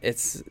it.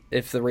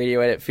 If the radio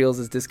edit feels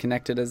as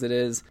disconnected as it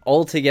is.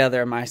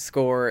 Altogether, my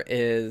score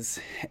is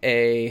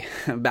a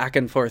back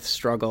and forth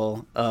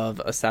struggle of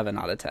a 7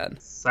 out of 10.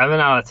 7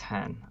 out of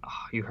 10.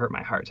 Oh, you hurt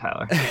my heart,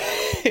 Tyler.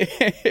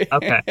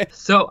 Okay.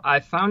 So I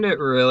found it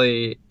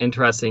really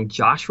interesting.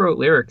 Josh wrote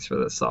lyrics for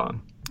this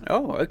song.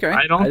 Oh, okay.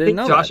 I don't think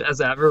Josh has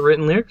ever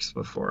written lyrics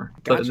before.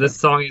 Gotcha. But this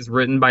song is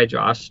written by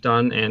Josh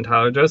Dunn and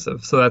Tyler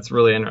Joseph, so that's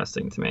really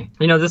interesting to me.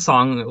 This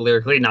song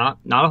lyrically, not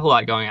a whole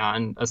lot going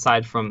on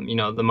aside from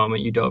the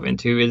moment you dove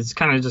into. It's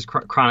kind of just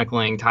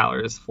chronicling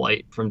Tyler's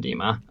flight from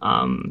Dima.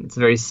 It's a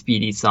very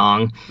speedy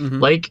song. Mm-hmm.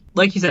 Like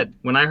you said,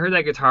 when I heard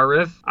that guitar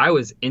riff, I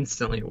was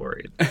instantly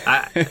worried.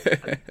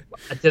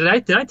 Did I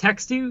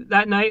text you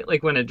that night,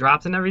 like when it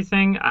dropped and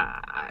everything?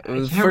 It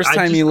was the first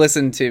time you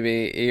listened to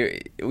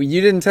me.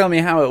 You didn't tell me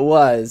how it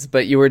was,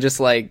 but you were just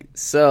like,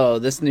 so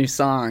this new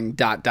song ...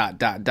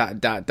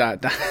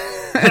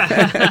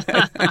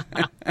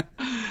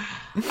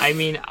 I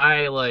mean,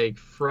 I like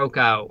broke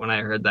out when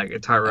I heard that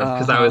guitar riff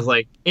because I was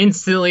like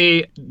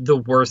instantly the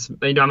worst.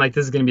 I'm like,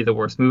 this is going to be the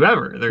worst move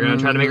ever. They're going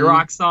to try to make a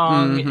rock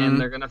song and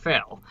they're going to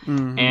fail.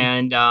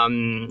 And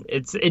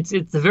it's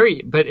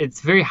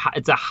very high.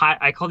 It's a high.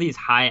 I call these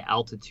high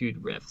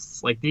altitude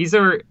riffs. Like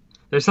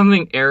there's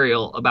something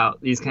aerial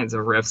about these kinds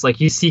of riffs. Like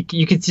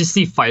you could just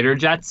see fighter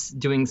jets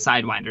doing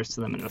sidewinders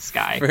to them in the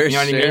sky. For you know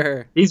what sure. I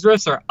mean? These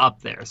riffs are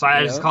up there. So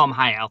I just call them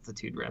high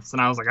altitude riffs.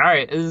 And I was like, all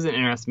right, this is an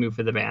interesting move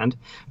for the band.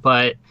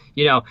 But,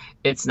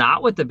 it's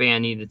not what the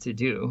band needed to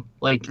do.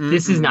 Like,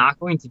 this is not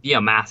going to be a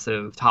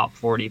massive top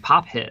 40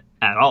 pop hit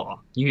at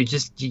all. You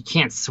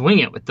can't swing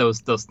it with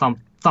those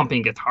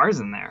thumping guitars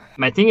in there.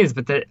 My thing is,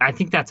 I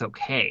think that's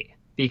okay.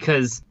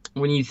 Because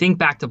when you think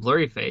back to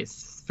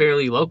Blurryface,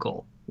 Fairly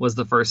Local was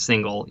the first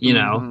single,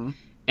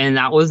 and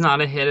that was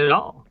not a hit at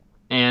all.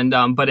 And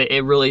but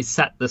it really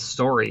set the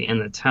story and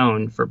the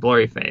tone for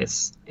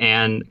Blurryface,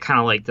 and kind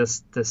of like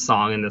this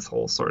song and this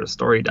whole sort of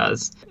story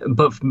does.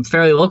 But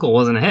Fairly Local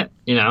wasn't a hit,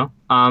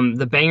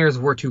 The bangers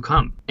were to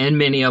come, and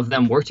many of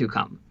them were to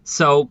come.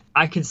 So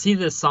I could see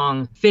this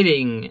song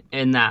fitting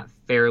in that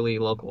Fairly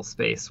Local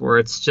space where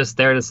it's just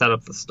there to set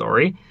up the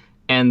story,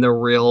 and the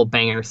real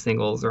banger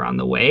singles are on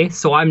the way.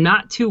 So I'm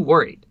not too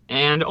worried.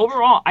 And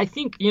overall, I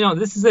think,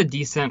 this is a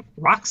decent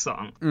rock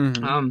song.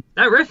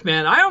 That riff,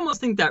 man, I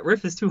almost think that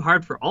riff is too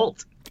hard for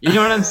alt. You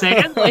know what I'm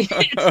saying? Like,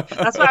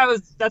 that's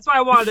why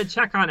I wanted to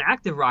check on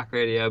Active Rock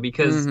Radio,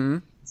 because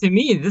to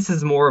me, this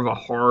is more of a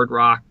hard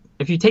rock.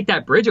 If you take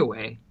that bridge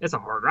away, it's a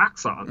hard rock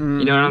song.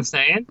 You know what I'm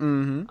saying?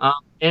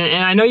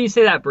 And I know you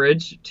say that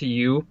bridge to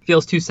you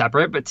feels too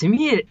separate, but to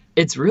me,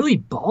 it's really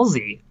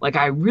ballsy. Like,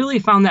 I really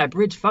found that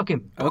bridge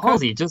fucking ballsy.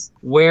 Okay. Just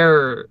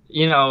where,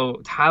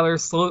 Tyler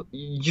slow.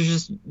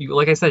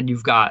 Like I said,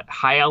 you've got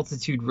high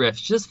altitude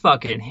riffs just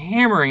fucking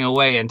hammering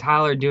away, and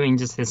Tyler doing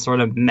just his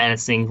sort of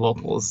menacing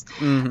vocals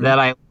that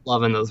I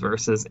love in those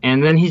verses.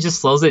 And then he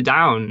just slows it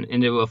down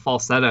into a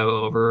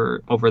falsetto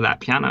over that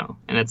piano,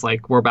 and it's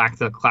like we're back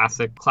to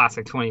classic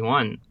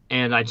 21.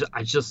 and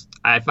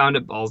I found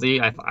it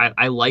ballsy.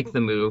 I like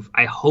the move.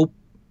 I hope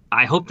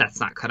that's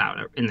not cut out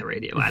in the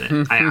radio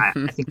edit. I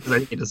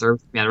think it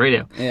deserves to be on the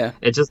radio. Yeah.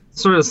 It just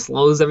sort of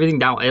slows everything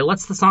down. It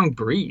lets the song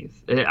breathe.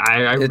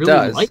 I really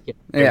does. like it.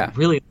 Yeah. I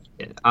really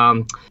like it.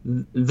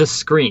 The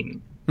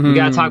scream. We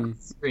gotta talk about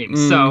the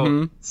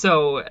scream.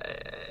 So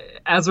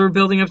as we're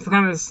building up to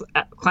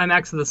the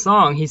climax of the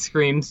song, he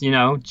screams,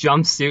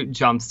 jumpsuit,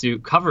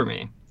 jumpsuit, cover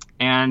me.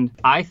 And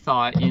I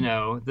thought,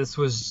 this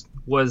was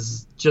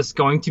just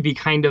going to be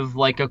kind of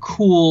like a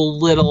cool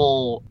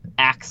little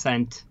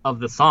accent of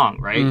the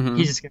song, right?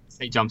 He's just going to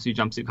say jumpsuit,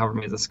 jumpsuit, cover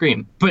me as a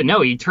scream. But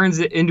no, he turns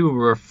it into a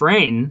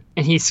refrain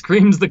and he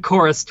screams the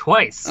chorus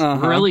twice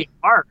really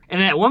hard.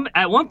 And at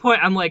one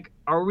point, I'm like,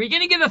 are we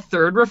going to get a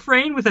third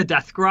refrain with a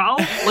death growl?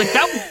 Like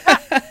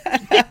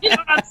that you know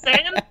what I'm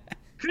saying?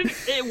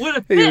 It would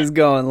have fit. He was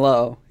going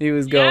low.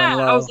 Low.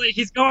 I was like,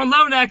 he's going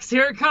low next.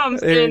 Here it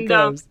comes. Here it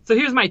comes. So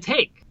here's my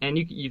take. And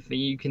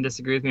you can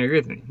disagree with me or agree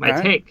with me.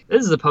 My take.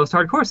 This is a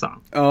post-hardcore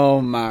song.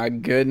 Oh my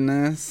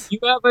goodness. You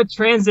have a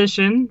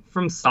transition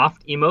from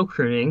soft emo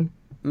crooning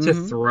to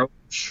throat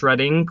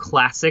shredding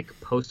classic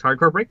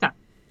post-hardcore breakdown.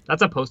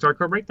 That's a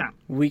post-hardcore breakdown.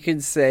 We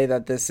could say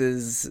that this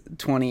is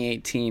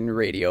 2018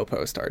 radio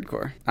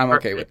post-hardcore. I'm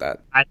okay with that.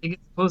 I think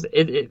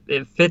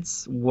it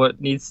fits what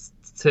needs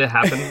to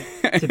happen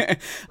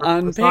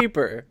on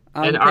paper.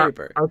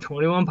 Our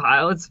 21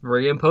 Pilots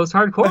bringing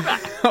post-hardcore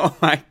back. Oh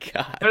my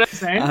god! You know what I'm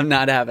saying? I'm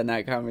not having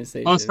that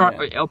conversation.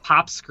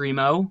 Pop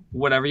screamo,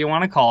 whatever you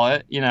want to call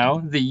it.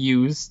 The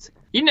used.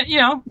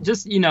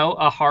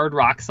 A hard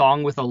rock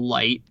song with a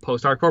light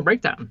post-hardcore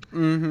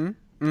breakdown.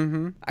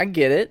 I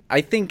get it.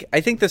 I think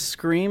the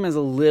scream is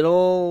a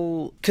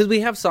little, because we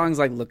have songs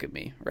like "Look at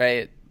Me,"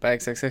 right, by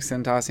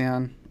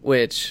XXXTentacion,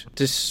 which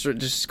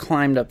just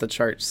climbed up the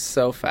charts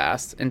so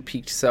fast and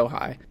peaked so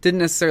high. Didn't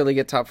necessarily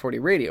get top 40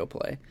 radio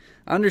play.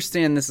 I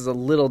understand this is a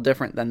little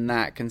different than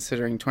that,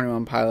 considering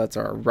 21 Pilots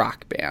are a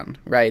rock band,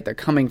 right? They're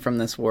coming from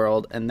this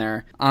world and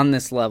they're on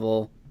this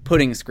level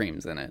putting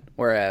screams in it,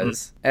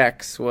 whereas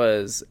X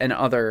was and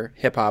other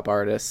hip-hop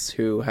artists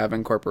who have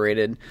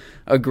incorporated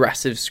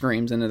aggressive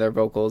screams into their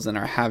vocals and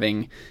are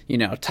having,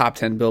 top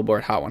 10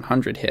 Billboard Hot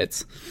 100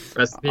 hits,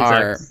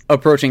 are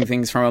approaching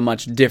things from a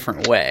much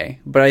different way.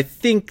 But I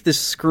think the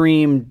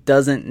scream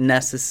doesn't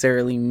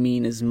necessarily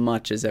mean as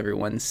much as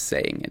everyone's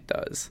saying it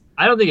does.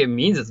 I don't think it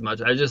means as much.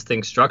 I just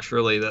think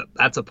structurally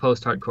that's a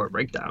post-hardcore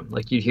breakdown.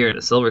 Like you'd hear in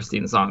a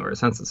Silverstein song or a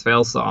Senseless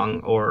Fail song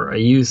or a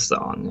Used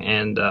song.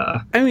 And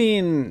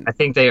I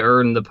think they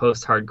earned the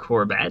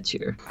post-hardcore badge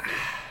here.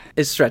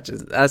 That's stretching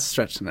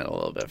it a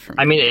little bit for me.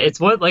 I mean,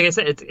 like I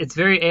said, it's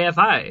very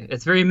AFI.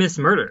 It's very Miss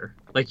Murder.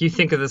 Like you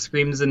think of the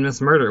screams in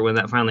Miss Murder when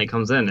that finally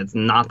comes in. It's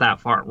not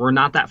that far. We're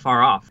not that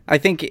far off. I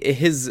think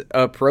his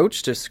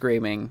approach to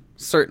screaming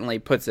certainly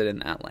puts it in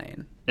that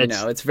lane.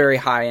 It's very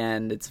high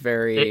end. It's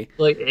very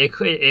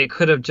it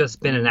could have just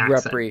been an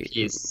accent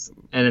piece,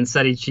 and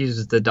instead he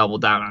chooses to double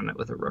down on it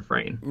with a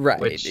refrain, right?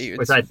 Which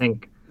I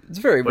think it's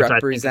very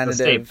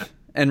representative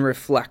and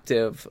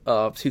reflective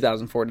of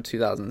 2004 to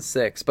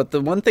 2006. But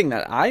the one thing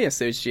that I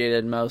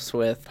associated most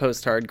with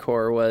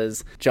post-hardcore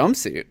was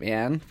Jumpsuit,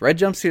 man. Red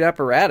Jumpsuit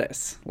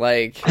Apparatus.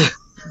 Like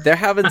they're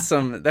having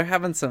some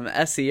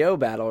SEO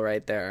battle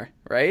right there,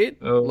 right?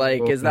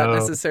 Is that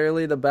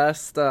necessarily the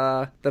best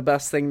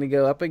thing to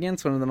go up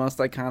against? One of the most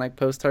iconic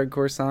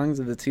post-hardcore songs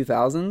of the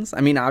 2000s.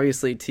 I mean,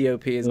 obviously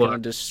TOP is going to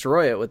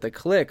destroy it with the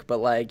click,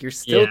 but you're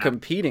still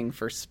competing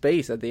for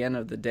space at the end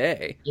of the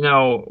day.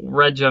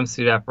 Red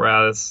Jumpsuit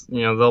Apparatus,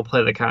 they'll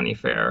play the county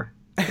fair.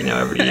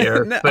 Every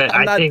year. No, but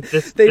I think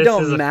this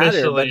don't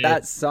matter, but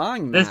that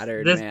song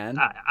mattered, man.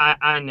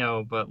 I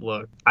know, but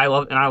look, I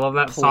love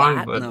that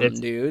platinum, song, but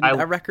dude.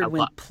 That record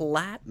went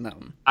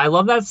platinum. I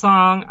love that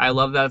song. I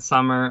love that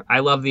summer. I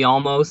love the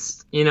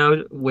Almost,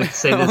 with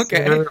Say This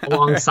Singer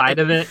alongside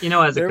of it,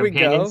 as a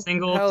companion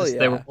single.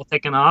 They were both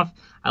taken off.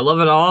 I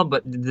love it all,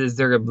 but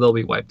they'll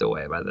be wiped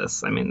away by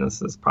this. I mean,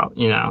 this is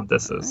probably, I'm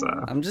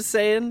just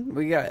saying,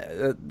 we got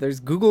there's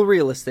Google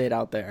real estate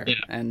out there,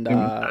 and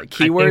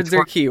keywords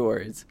are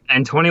keywords.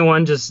 And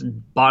 21 just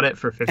bought it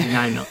for $59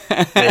 million.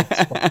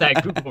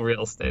 That Google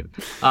real estate.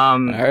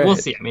 Right. We'll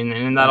see. I mean,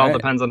 and that all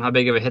depends on how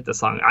big of a hit the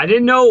song. I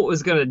didn't know it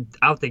was gonna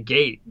out the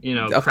gate,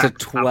 up to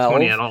 12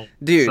 20 at all,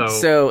 dude.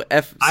 So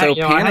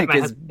Panic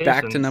is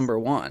back to number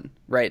 1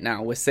 right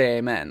now with Say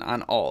Amen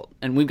on alt,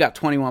 and we've got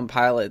 21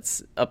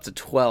 Pilots up to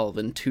 12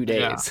 in 2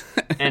 days.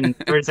 Yeah. And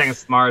 30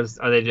 Seconds to Mars,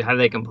 have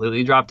they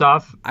completely dropped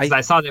off? Because I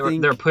saw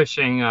they're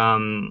pushing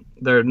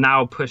they're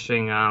now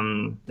pushing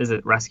is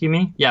it Rescue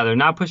Me? Yeah, they're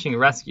now pushing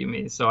Rescue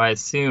Me. So I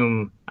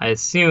assume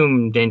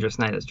Dangerous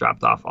Night has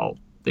dropped off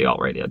the alt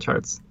radio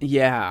charts.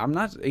 Yeah, I'm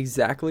not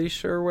exactly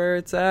sure where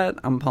it's at.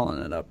 I'm pulling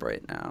it up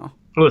right now.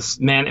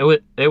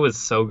 It was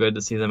so good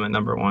to see them at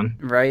number 1.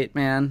 Right,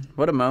 man.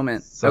 What a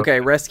moment. Okay,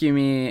 Rescue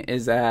Me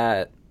is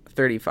at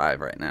 35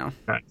 right now.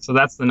 All right, so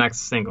that's the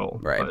next single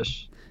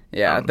push.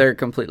 Yeah, they're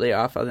completely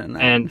off other than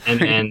that.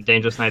 And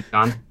Dangerous Night's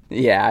gone?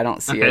 Yeah, I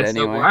don't see it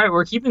anyway. All right,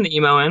 we're keeping the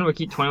emo in. We're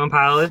keeping 21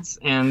 Pilots,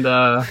 and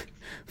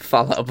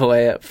Fall Out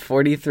Boy at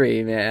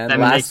 43, man. I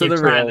mean, Last of the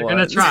real They're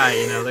ones.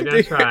 They're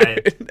gonna try.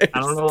 I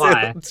don't know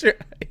why.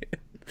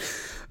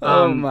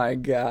 Oh my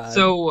god.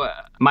 So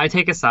my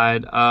take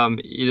aside,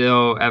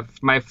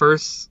 my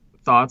first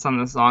thoughts on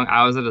this song,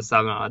 I was at a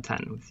 7 out of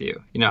 10 with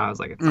you. I was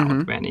like, it's not what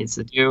the band needs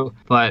to do.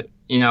 But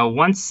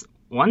once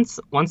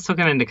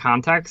taken into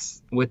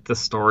context with the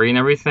story and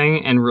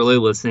everything, and really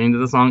listening to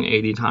the song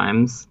 80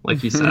 times,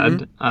 like you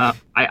said,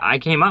 I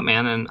came up,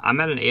 man, and I'm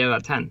at an 8 out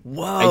of 10.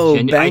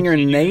 Whoa, Banger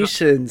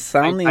Nation,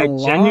 sound the alarm.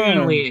 I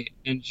genuinely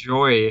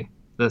enjoy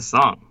this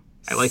song.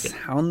 I like it.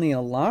 Sound the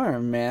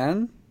alarm,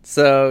 man.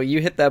 So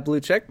you hit that blue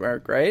check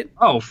mark, right?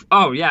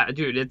 Oh yeah,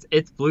 dude,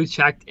 it's blue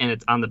checked and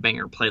it's on the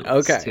Banger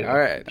playlist. Okay, too. all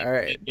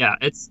right. Yeah,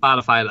 it's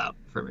Spotify'd up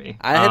for me.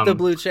 I hit the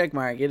blue check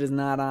mark. It is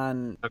not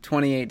on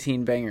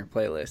 2018 Banger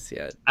playlist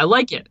yet. I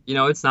like it.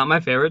 It's not my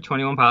favorite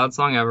 21 Pilots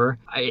song ever.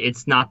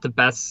 It's not the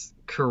best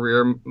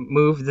career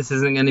move. This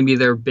isn't going to be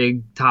their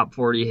big top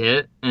 40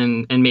 hit,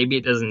 and maybe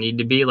it doesn't need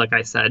to be. Like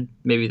I said,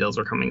 maybe those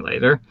are coming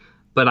later.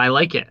 But I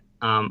like it.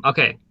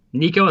 Okay.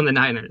 Nico and the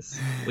Niners.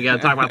 We got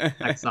to talk about the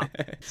next song.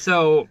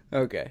 So,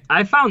 okay,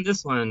 I found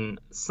this one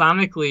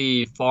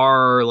sonically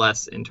far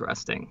less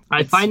interesting.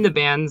 I find the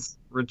band's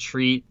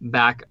retreat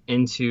back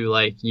into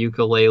like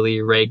ukulele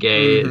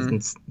reggae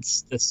and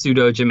the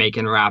pseudo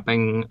Jamaican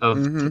rapping of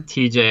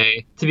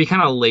TJ to be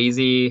kind of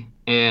lazy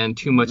and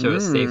too much of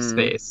a safe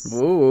space.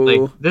 Ooh.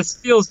 Like this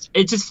feels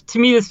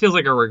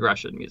like a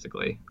regression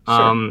musically.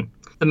 Sure.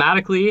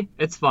 Thematically,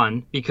 it's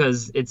fun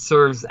because it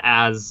serves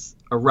as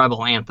a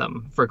rebel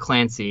anthem for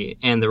Clancy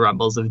and the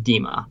rebels of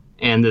Dima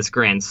and this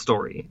grand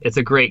story. It's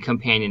a great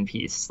companion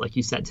piece, like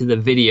you said, to the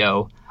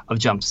video of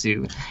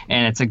Jumpsuit,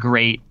 and it's a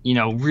great,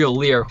 real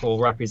lyrical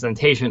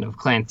representation of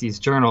Clancy's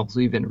journals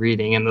we've been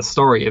reading and the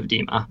story of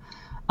Dima.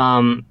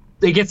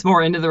 It gets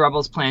more into the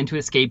rebels' plan to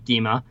escape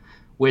Dima,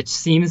 which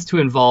seems to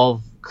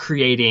involve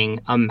creating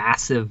a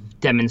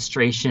massive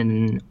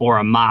demonstration or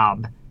a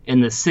mob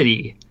in the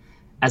city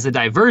as a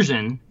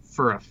diversion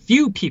for a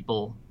few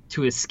people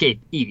to escape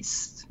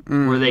east,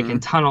 where they can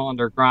tunnel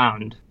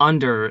underground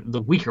under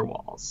the weaker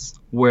walls,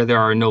 where there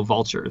are no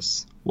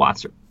vultures,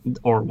 watchers,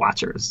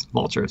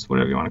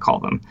 whatever you want to call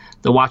them.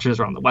 The watchers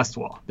are on the west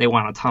wall. They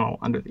want to tunnel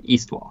under the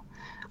east wall.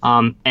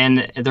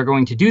 And they're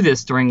going to do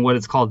this during what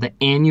is called the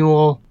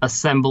annual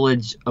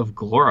assemblage of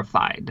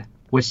Glorified,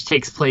 which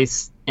takes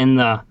place in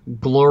the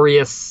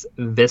glorious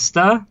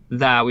vista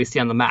that we see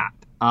on the map.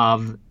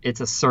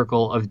 It's a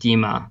circle of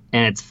Dima,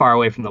 and it's far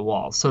away from the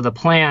walls. So the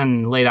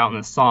plan laid out in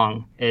the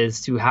song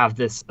is to have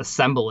this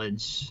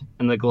assemblage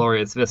in the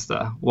glorious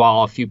vista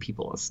while a few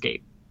people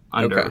escape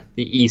under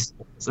the east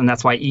walls. And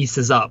that's why East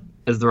is Up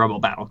is the rebel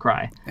battle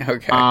cry.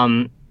 Okay.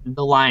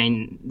 The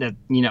line that,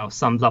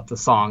 sums up the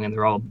song and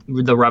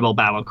the rebel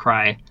battle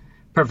cry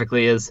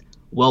perfectly is,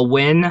 we'll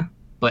win,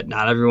 but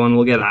not everyone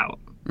will get out.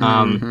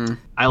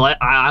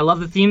 I love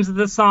the themes of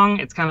this song.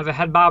 It's kind of a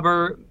head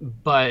bobber,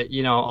 but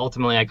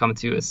ultimately I come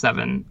to a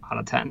 7 out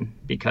of 10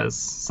 because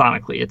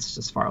sonically it's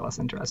just far less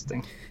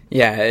interesting.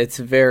 Yeah, it's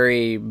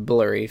very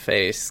blurry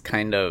face,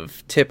 kind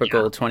of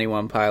typical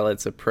 21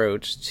 Pilots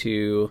approach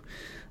to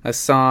a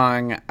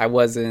song. I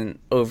wasn't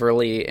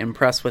overly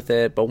impressed with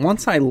it, but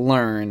once I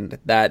learned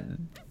that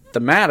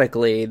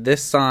thematically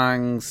this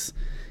song's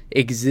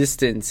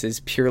existence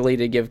is purely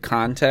to give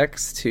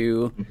context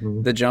to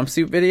the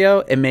Jumpsuit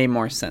video, it made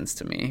more sense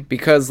to me.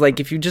 Because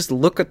if you just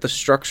look at the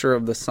structure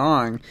of the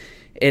song,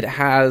 it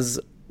has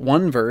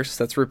one verse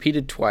that's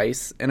repeated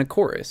twice and a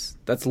chorus.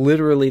 That's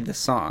literally the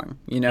song.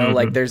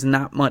 There's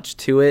not much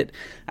to it.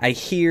 I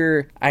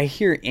hear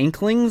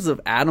inklings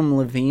of Adam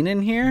Levine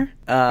in here,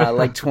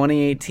 like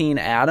 2018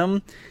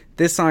 Adam.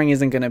 This song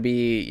isn't going to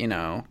be,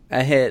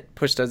 a hit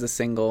pushed as a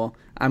single.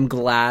 I'm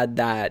glad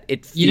that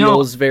it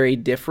feels very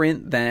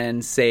different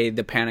than, say,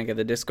 the Panic at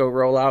the Disco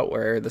rollout,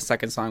 where the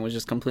second song was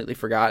just completely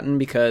forgotten.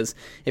 Because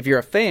if you're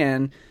a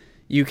fan,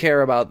 you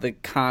care about the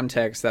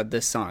context that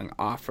this song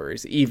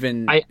offers,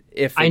 even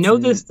if I know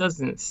this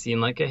doesn't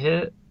seem like a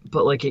hit,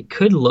 but it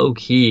could low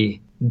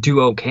key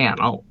do okay on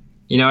alt.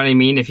 You know what I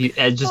mean? If you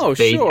as your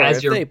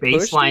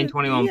baseline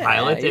 21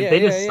 Pilots, if they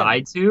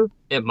decide to,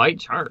 it might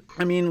chart.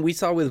 I mean, we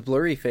saw with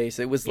Blurry Face,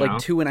 it was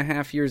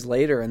 2.5 years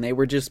later, and they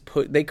were just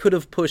they could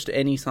have pushed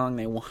any song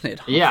they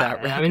wanted off that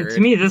record. I mean, to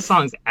me, this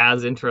song's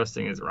as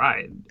interesting as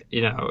Ride.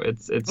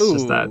 It's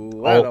just that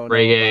alt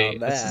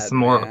reggae. It's just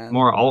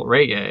more alt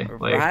reggae.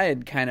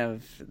 Ride kind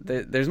of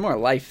there's more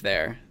life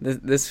there.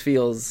 This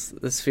feels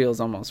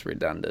almost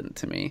redundant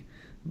to me.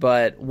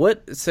 But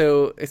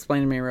so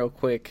explain to me real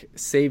quick,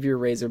 save your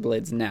razor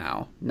blades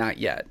now, not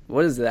yet.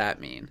 What does that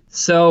mean?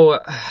 So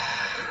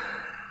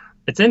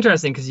it's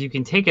interesting because you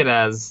can take it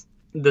as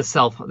there's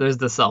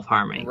the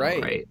self-harming.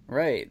 Right.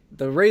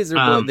 The razor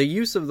blade, the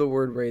use of the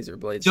word razor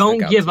blades.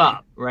 Don't give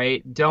up,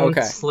 right?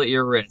 Don't slit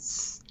your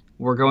wrists.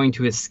 We're going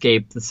to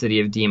escape the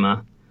city of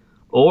Dima,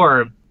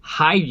 or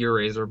hide your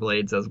razor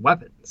blades as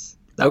weapons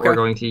that we're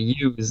going to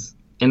use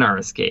in our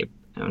escape.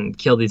 And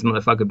kill these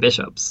motherfucking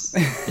bishops,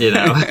 You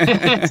can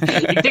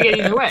take it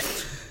either way.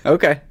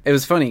 Okay. It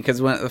was funny because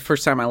the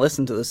first time I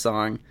listened to the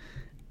song,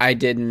 I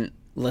didn't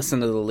listen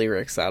to the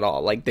lyrics at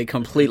all. Like, they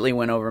completely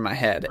went over my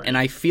head. Right. And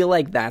I feel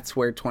like that's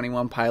where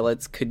 21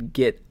 Pilots could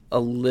get a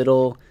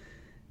little...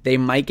 They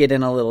might get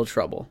in a little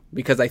trouble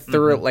because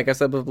like I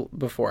said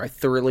before, I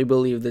thoroughly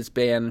believe this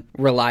band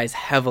relies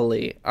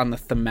heavily on the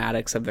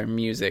thematics of their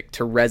music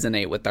to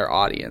resonate with their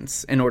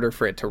audience in order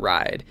for it to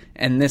ride.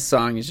 And this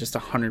song is just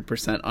 100%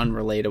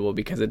 unrelatable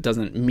because it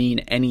doesn't mean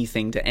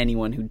anything to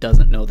anyone who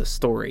doesn't know the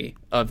story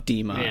of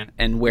Dima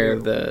and where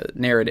the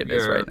narrative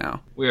is right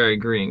now. We are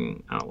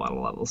agreeing on a lot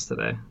of levels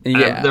today.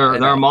 Yeah,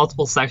 there are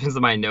multiple sections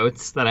of my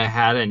notes that I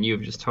had, and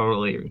you've just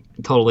totally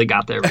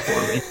got there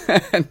before me.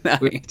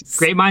 Nice.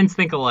 Great minds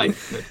think alike.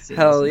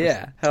 Hell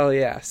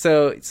yeah.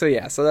 So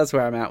that's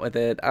where I'm at with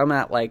it. I'm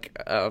at like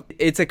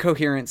it's a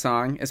coherent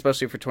song,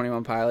 especially for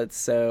 21 Pilots.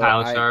 So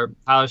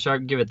Tyler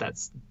Sharp, give it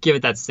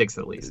that 6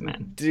 at least,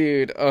 man.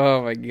 Dude,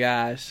 oh my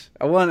gosh,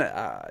 I want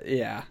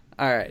to.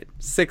 All right,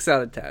 6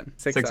 out of 10.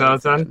 6 out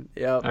of 10.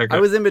 Yep. Okay. I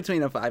was in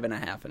between a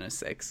 5.5 and a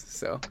 6,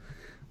 so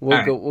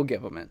we'll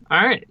give them it.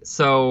 All right,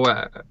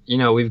 so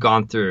we've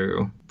gone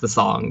through the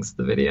songs,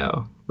 the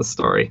video, the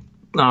story.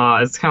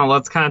 Let's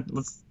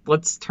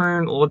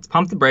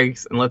pump the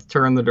brakes and let's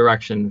turn the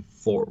direction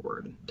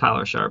forward.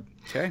 Tyler Sharp.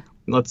 Okay.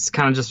 Let's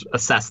kind of just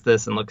assess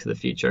this and look to the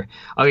future.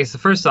 Okay, so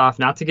first off,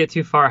 not to get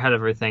too far ahead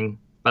of everything,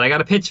 but I got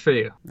a pitch for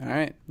you. All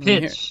right.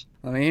 Pitch.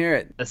 Let me hear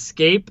it.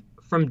 Escape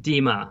from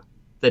Dima,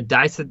 the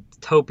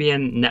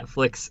dystopian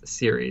Netflix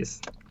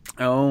series.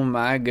 Oh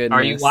my goodness.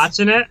 Are you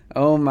watching it?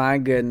 Oh my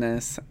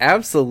goodness.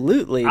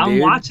 Absolutely, dude. I'm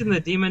watching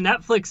the Dima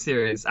Netflix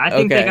series. I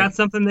think they got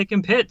something they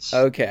can pitch.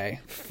 Okay.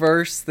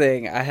 First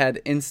thing, I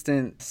had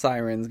instant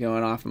sirens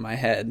going off in my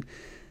head.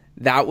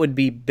 That would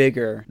be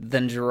bigger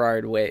than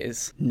Gerard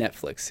Way's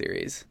Netflix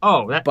series.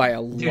 Oh, by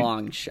a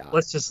long shot.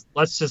 Let's just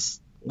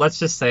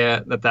say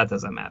it that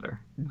doesn't matter.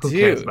 Who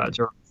cares about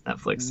Gerard's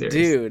Netflix series?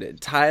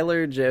 Dude,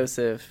 Tyler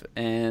Joseph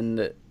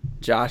and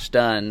Josh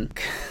Dunn.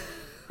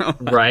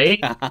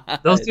 Right?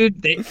 Those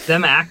dudes,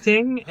 them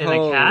acting in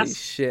a cast.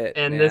 Shit,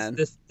 and man.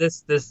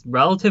 this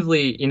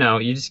relatively,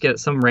 you just get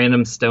some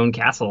random stone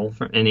castle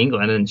in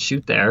England and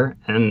shoot there,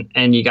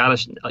 and you gotta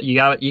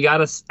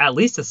at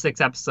least a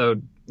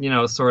 6-episode,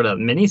 sort of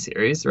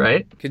miniseries,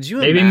 right? Could you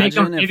maybe make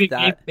them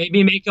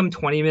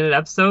 20-minute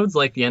episodes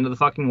like the end of the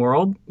fucking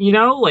world?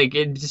 Like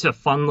it's just a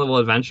fun little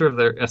adventure of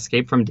their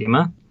escape from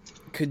Dima.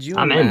 Could you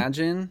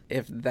imagine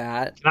if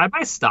that... Can I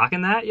buy stock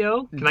in that,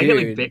 yo? Can I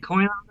get,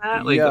 Bitcoin on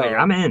that? Like,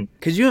 I'm in.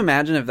 Could you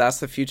imagine if that's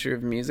the future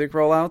of music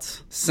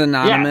rollouts?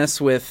 Synonymous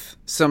with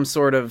some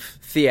sort of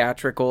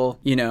theatrical,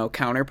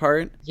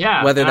 counterpart?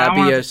 Yeah. Whether that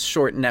be a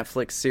short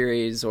Netflix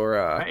series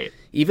or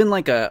even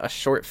like a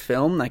short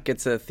film that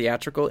gets a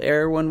theatrical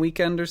air one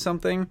weekend or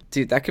something.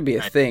 Dude, that could be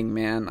a thing,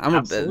 man.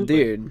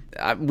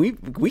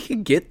 We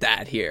could get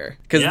that here.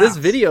 Because this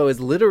video is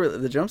literally...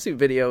 The jumpsuit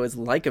video is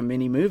like a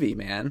mini movie,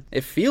 man.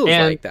 It feels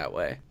like that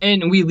way.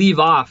 And we leave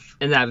off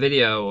in that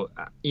video,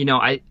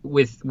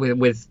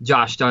 with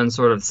Josh Dunn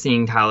sort of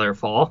seeing Tyler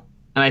fall.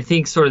 And I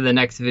think sort of the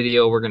next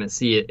video we're going to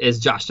see is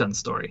Josh Dunn's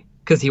story.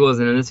 Because he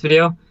wasn't in this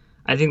video.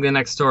 I think the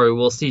next story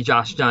we'll see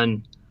Josh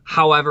Dunn,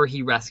 however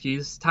he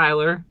rescues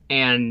Tyler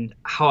and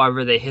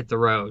however they hit the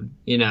road,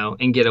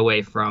 and get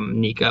away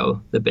from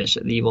Nico, the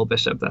bishop, the evil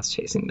bishop that's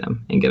chasing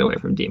them, and get away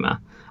from Dima.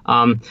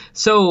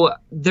 So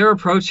their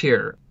approach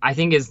here, I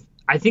think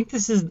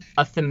this is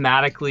a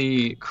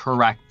thematically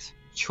correct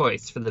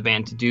choice for the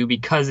band to do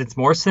because it's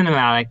more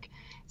cinematic.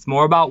 It's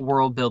more about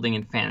world building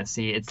and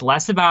fantasy. It's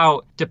less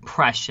about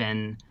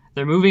depression.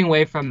 They're moving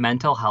away from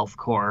mental health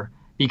core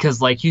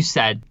because, like you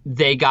said,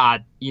 they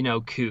got,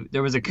 coup.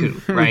 There was a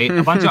coup, right?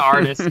 A bunch of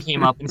artists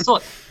came up and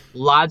still.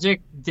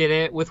 Logic did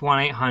it with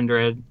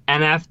 1-800.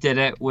 NF did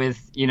it with,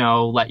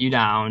 Let You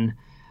Down.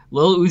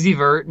 Lil Uzi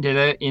Vert did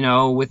it,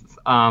 with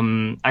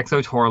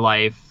EXO Tour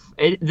Life.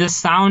 The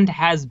sound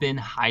has been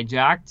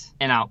hijacked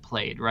and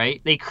outplayed,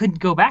 right? They couldn't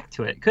go back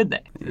to it, could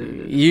they?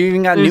 You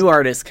even got new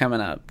artists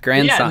coming up.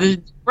 Grandson.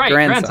 Yeah,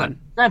 Grandson.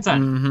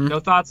 Mm-hmm. No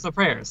thoughts, no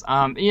prayers.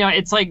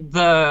 It's like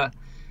the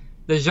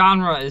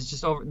genre is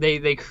just over.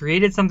 They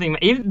created something.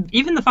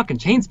 Even the fucking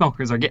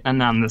Chainsmokers are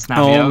getting on this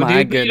now. Oh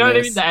my goodness! You know what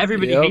I mean? The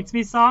Everybody Hates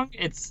Me song.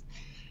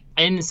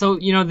 And so,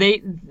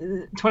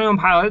 21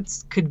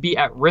 Pilots could be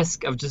at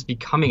risk of just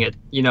becoming a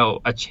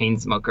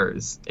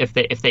Chainsmokers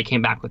if they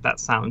came back with that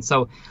sound.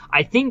 So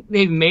I think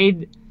they've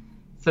made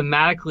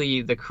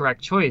thematically the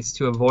correct choice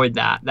to avoid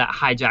that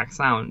hijack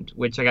sound,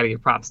 which I got to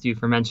give props to you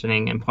for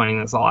mentioning and pointing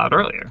this all out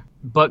earlier.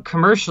 But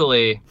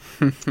commercially,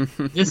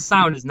 this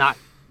sound is not,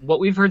 what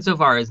we've heard so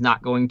far is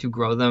not going to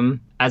grow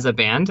them as a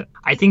band.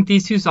 I think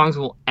these 2 songs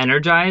will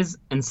energize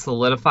and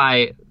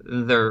solidify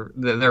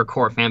their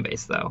core fan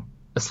base, though.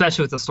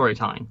 Especially with the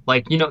storytelling.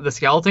 The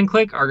Skeleton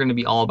Clique are going to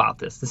be all about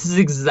this. This is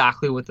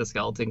exactly what the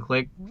Skeleton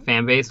Clique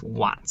fan base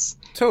wants.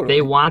 Totally.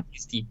 They want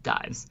these deep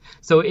dives.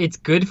 So it's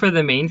good for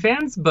the main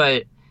fans,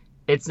 but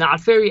it's not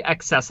very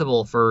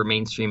accessible for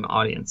mainstream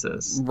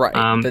audiences.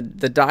 Right.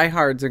 The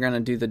diehards are going to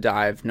do the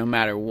dive no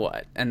matter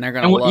what, and they're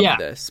going to love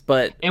this.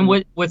 But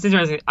what's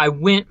interesting, I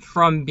went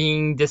from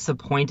being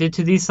disappointed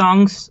to these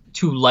songs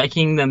to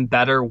liking them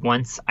better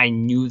once I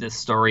knew the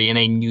story and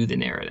I knew the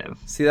narrative.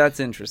 See, that's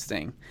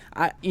interesting.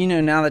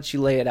 Now that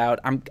you lay it out,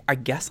 I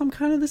guess I'm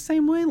kind of the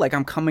same way. Like,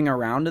 I'm coming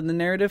around in the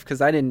narrative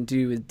because I didn't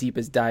do as deep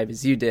as dive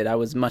as you did. I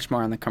was much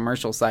more on the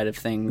commercial side of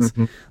things,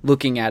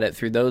 looking at it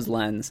through those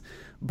lens.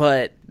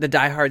 But the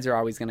diehards are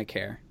always going to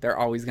care. They're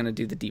always going to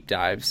do the deep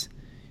dives.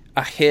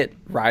 A hit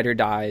ride or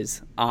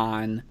dies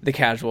on the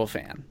casual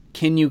fan.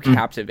 Can you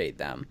captivate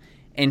them?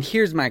 And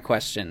here's my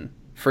question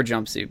for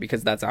Jumpsuit,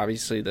 because that's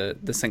obviously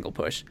the single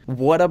push.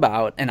 What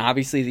about, and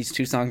obviously these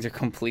two songs are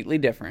completely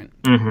different,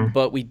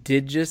 but we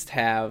did just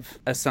have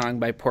a song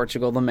by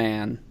Portugal the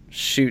Man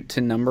shoot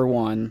to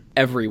 #1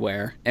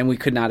 everywhere, and we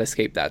could not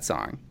escape that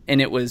song.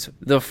 And it was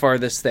the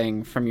farthest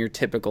thing from your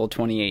typical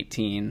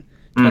 2018,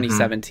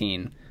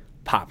 2017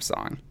 pop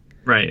song.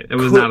 Right. It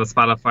was not a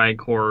Spotify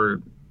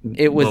core.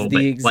 It was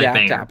the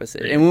exact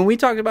opposite. And when we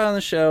talked about it on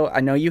the show, I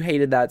know you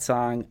hated that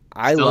song.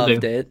 I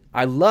loved it.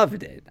 I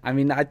loved it. I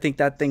mean, I think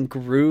that thing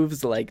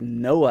grooves like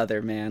no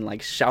other, man.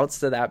 Like,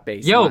 shouts to that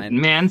bass line.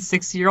 Yo, man,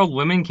 60-year-old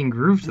women can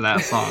groove to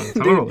that song.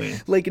 Totally.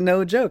 Dude, like,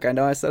 no joke. I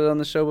know I said it on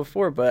the show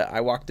before, but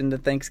I walked into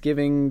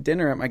Thanksgiving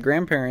dinner at my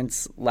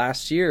grandparents'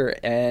 last year,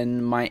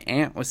 and my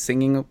aunt was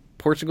singing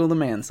Portugal the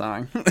Man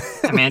song.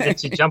 Man, did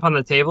she jump on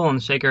the table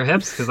and shake her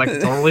hips? Because I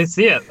can totally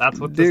see it. That's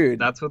what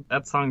that's what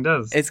that song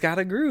does. It's got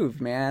a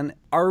groove, man.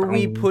 Are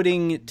we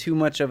putting too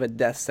much of a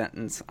death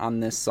sentence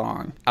on this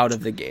song out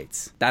of the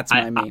gates? That's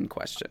my main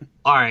question.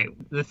 All right.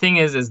 The thing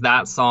is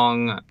that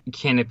song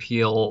can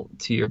appeal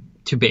to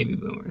baby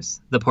boomers.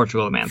 The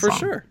Portugal the Man song. For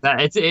sure.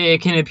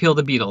 It can appeal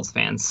to Beatles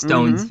fans,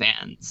 Stones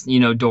fans,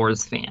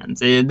 Doors fans.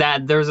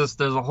 There's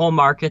a whole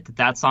market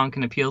that song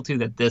can appeal to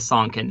that this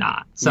song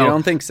cannot. So you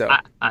don't think so?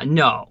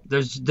 No.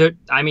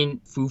 I mean,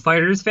 Foo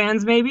Fighters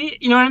fans maybe,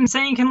 you know what I'm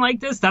saying, can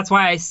like this. That's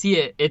why I see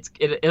it.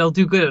 It'll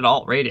do good at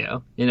alt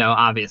radio.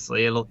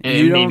 Obviously it'll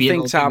do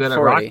good at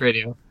rock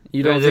radio.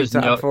 You don't think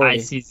top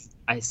 40?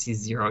 I see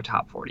zero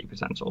top 40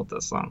 potential with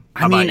this song.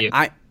 How about you?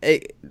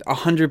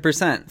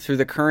 100% through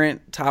the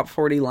current top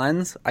 40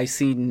 lens, I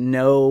see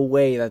no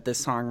way that this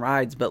song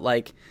rides. But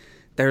like,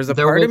 there's a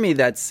part of me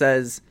that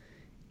says,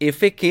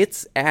 if it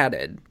gets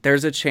added,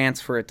 there's a chance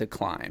for it to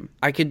climb.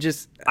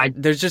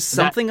 There's just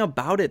something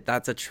about it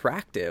that's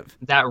attractive.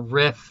 That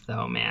riff,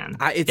 though, man.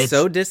 It's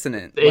so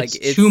dissonant.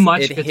 It's too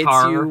much guitar. It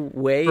guitar. Hits you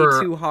way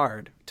too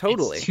hard.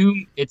 Totally.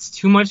 It's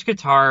too much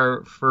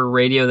guitar for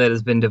radio that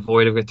has been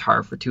devoid of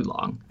guitar for too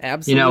long.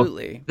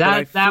 Absolutely.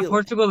 That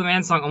Portugal the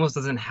Man song almost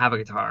doesn't have a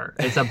guitar.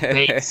 It's a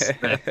bass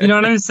riff. You know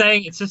what I'm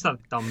saying? It's just a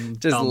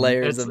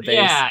layers of bass.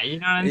 Yeah, you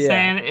know what I'm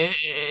saying?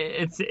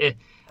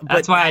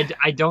 That's why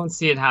I don't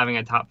see it having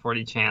a top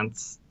 40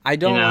 chance. I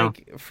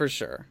don't for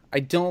sure. I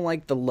don't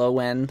like the low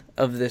end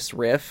of this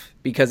riff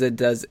because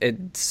it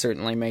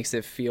certainly makes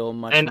it feel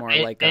much more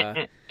like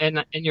a...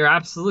 And you're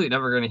absolutely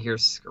never going to hear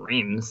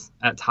screams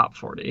at top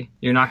 40.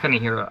 You're not going to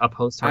hear a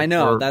post-hardcore I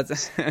know,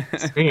 that's...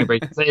 screaming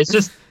break. It's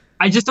just...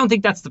 I just don't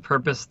think that's the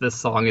purpose this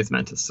song is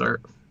meant to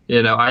serve.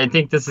 I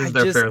think this is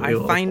fairly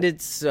local. I find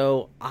it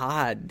so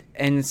odd.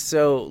 And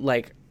so,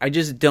 like, I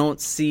just don't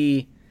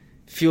see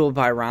Fueled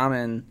by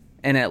Ramen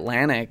and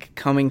Atlantic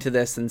coming to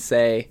this and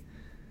say,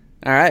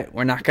 all right,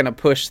 we're not going to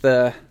push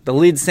the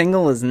lead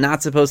single is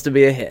not supposed to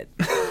be a hit.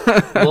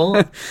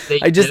 Well,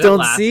 I just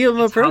don't see them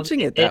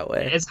approaching it that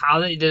way. It's how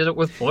they did it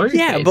with Blurry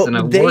Yeah, Face, but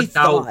and they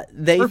thought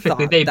they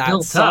that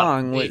built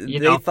song.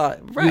 They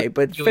thought right,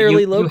 but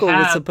Fairly Local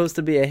was supposed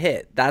to be a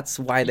hit. That's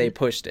why they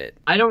pushed it.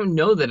 I don't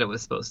know that it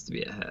was supposed to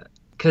be a hit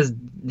because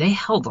they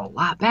held a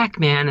lot back,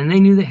 man, and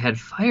they knew they had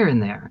fire in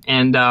there.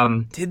 And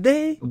did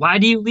they? Why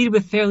do you lead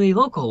with Fairly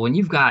Local when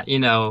you've got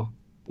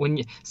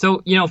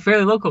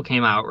Fairly Local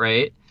came out,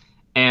 right?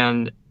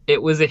 And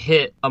it was a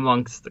hit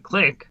amongst the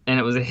clique, and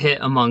it was a hit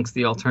amongst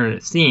the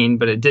alternative scene,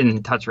 but it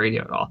didn't touch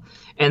radio at all.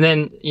 And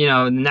then,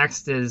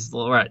 next is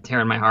Tear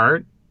in My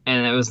Heart,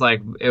 and it was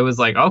like,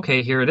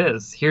 okay, here it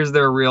is. Here's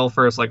their real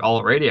first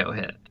alt radio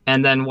hit.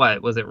 And then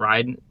what was it?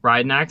 Ride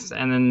next,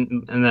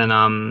 and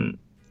then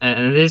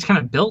they just kind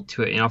of built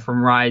to it,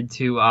 from Ride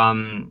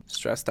to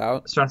Stressed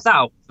Out. Stressed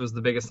Out was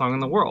the biggest song in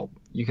the world.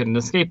 You couldn't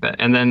escape it.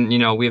 And then,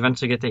 we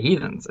eventually get to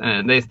Heathens.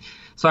 And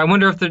so I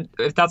wonder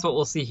if that's what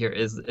we'll see here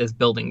is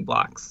building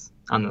blocks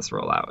on this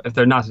rollout. If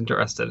they're not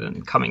interested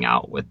in coming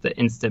out with the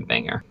instant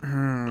banger.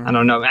 I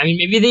don't know. I mean,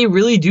 maybe they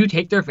really do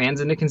take their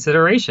fans into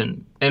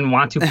consideration and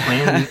want to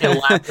plan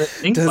elaborate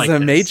things like this.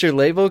 Does a major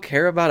label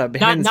care about a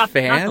band's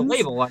fans? Not the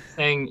label. I'm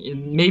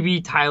saying maybe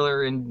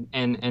Tyler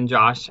and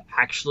Josh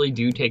actually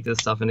do take this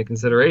stuff into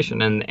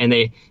consideration and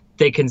they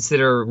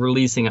consider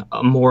releasing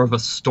more of a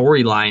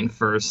storyline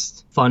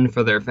first, fun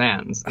for their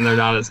fans, and they're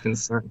not as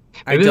concerned.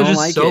 Maybe I don't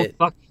like it.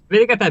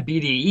 Maybe they got that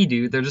BDE,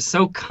 dude. They're just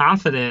so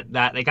confident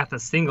that they got the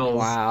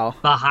singles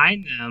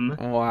behind them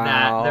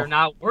that they're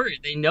not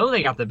worried. They know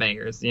they got the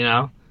bangers,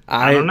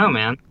 I don't know,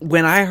 man.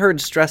 When I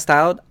heard Stressed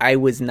Out, I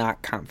was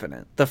not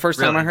confident. The first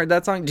time I heard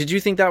that song, did you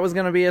think that was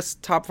going to be a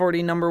top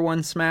 40 number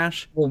one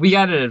smash? Well, we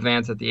got an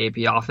advance at the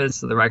AP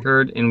office of the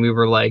record, and we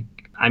were like,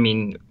 I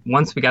mean,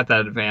 once we got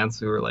that advance,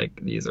 we were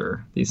like, these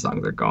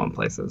songs are going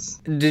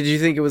places. Did you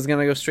think it was going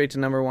to go straight to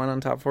number one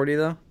on top 40,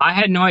 though? I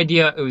had no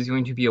idea it was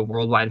going to be a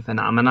worldwide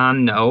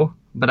phenomenon, no.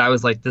 But I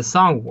was like, this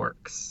song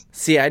works.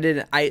 See, I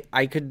didn't.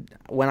 I could.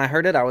 When I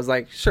heard it, I was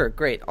like, sure,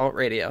 great, alt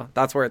radio.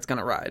 That's where it's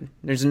gonna ride.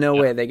 There's no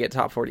way they get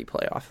top 40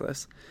 play off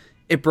this.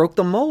 It broke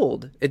the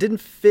mold. It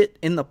didn't fit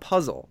in the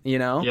puzzle, you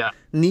know? Yeah.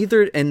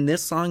 Neither, and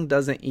this song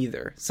doesn't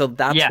either. So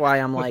that's why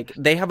I'm like,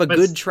 they have a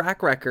good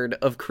track record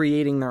of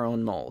creating their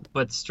own mold.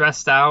 But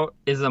Stressed Out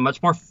is a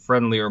much more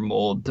friendlier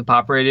mold to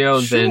pop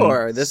radio than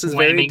this is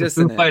very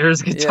dissonant. Foo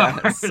Fighters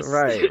guitars. Yes,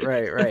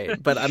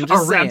 right. But I'm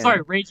just saying. I'm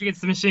sorry, Rage Against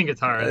the Machine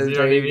guitars.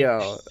 There you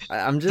go.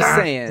 I'm just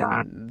saying,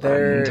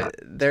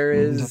 there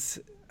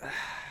is...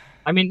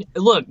 I mean,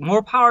 look,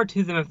 more power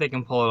to them if they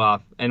can pull it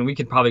off, and we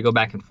could probably go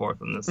back and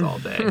forth on this all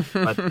day.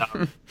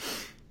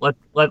 But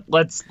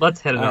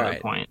let's hit another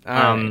point.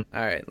 All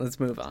right, let's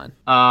move on.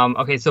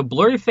 Okay, so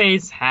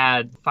Blurryface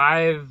had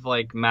 5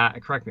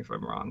 correct me if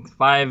I'm wrong,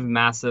 5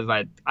 massive,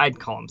 I'd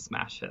call them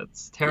smash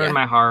hits: "Tear in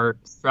My Heart,"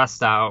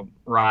 "Stressed Out,"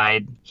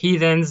 "Ride,"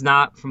 "Heathens,"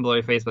 not from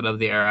Blurryface but of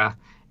the era,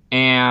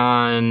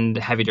 and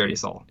 "Heavy Dirty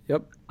Soul."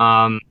 Yep.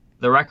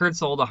 The record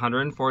sold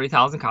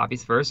 140,000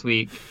 copies first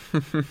week.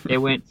 It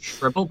went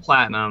triple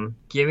platinum.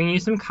 Giving you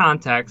some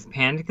context,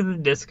 Panic at the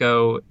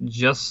Disco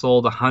just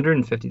sold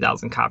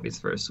 150,000 copies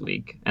first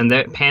week. And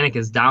Panic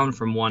is down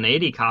from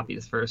 180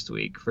 copies first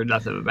week for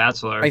Death of a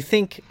Bachelor. I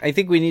think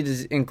we need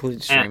to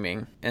include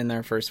streaming in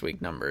their first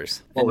week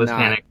numbers. What was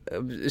Panic?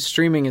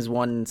 Streaming is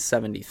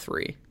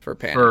 173 for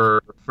Panic.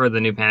 For the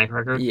new Panic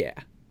record? Yeah.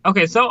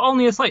 Okay, so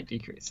only a slight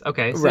decrease.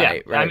 Okay, so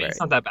right. It's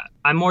not that bad.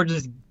 I'm more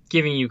just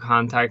giving you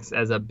context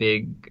as a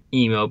big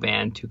emo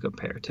band to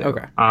compare to.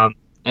 Okay.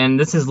 And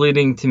this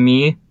leads to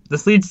me to the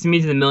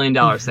 $1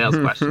 million sales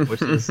question,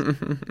 which is,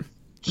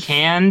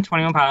 can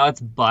 21 Pilots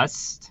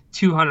bust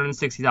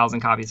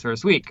 260,000 copies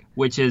first week,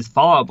 which is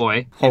Fall Out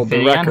Boy,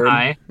 Infinity on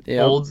High,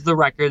 holds the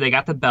record. They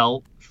got the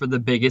belt for the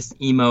biggest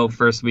emo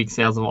first week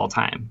sales of all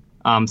time.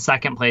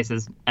 Second place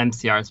is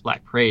MCR's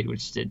Black Parade,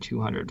 which did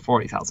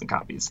 240,000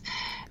 copies.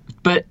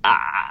 But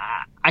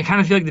I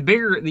kind of feel like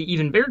the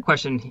even bigger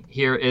question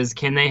here is,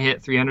 can they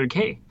hit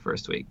 300K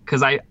first week?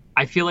 Because I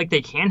feel like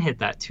they can hit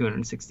that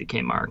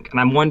 260K mark, and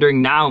I'm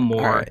wondering now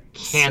more,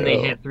 can they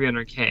hit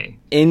 300K?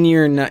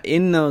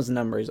 In those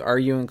numbers, are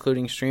you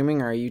including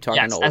streaming, or are you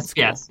talking old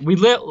SPS.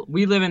 school?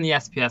 We live in the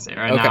SPS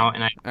era now,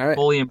 and I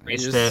fully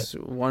embrace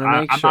it. Want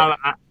to make sure.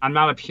 I'm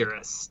not a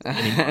purist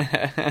anymore.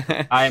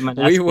 I am an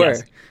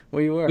SPS.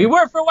 We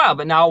were for a while,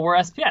 but now we're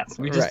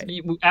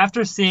SPS.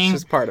 After seeing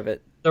it's just part of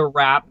it. The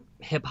rap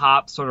hip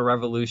hop sort of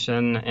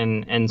revolution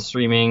and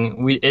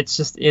streaming, it's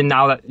just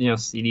now that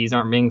CDs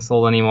aren't being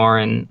sold anymore,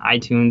 and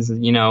iTunes,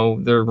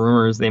 there are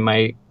rumors they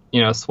might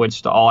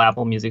switch to all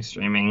Apple Music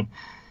streaming.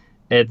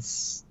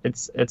 It's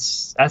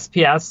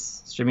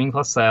SPS, streaming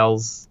plus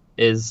sales,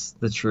 is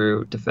the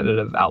true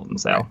definitive album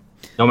sale,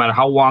 no matter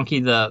how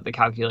wonky the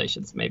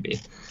calculations may be.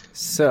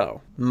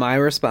 So my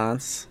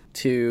response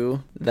to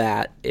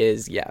that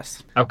is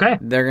yes. Okay.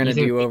 They're going to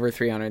do over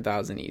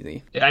 300,000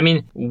 easy. I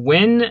mean,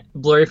 when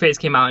Blurryface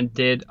came out and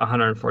did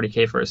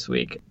 140K first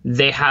week,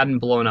 they hadn't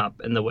blown up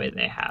in the way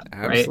they had,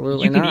 right?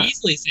 Absolutely You not. can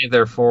easily say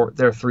they're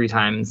 3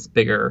 times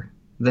bigger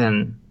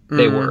than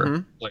they were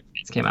when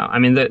Blurryface came out. I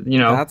mean,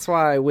 that's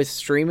why with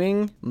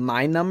streaming,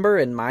 my number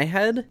in my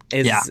head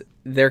is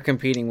they're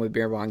competing with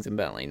Beer Bongs and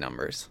Bentley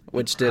numbers,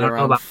 which did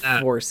around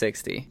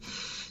 460.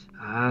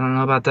 I don't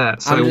know about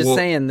that. So I'm just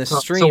saying the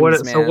streams,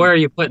 man. So where are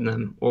you putting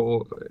them?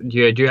 Or do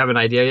you have an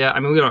idea yet?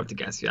 I mean, we don't have to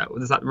guess yet.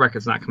 This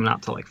record's not coming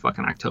out till like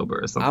fucking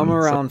October or something. I'm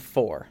around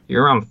 4.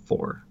 You're around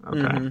 4. Okay.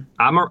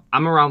 Mm-hmm.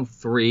 I'm around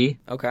 3.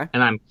 Okay.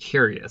 And I'm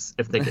curious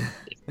if they could.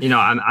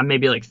 I'm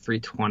maybe like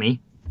 320.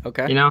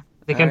 Okay.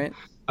 Right.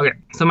 Okay.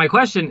 So my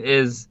question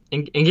is,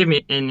 and hear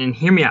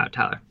me out,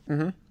 Tyler.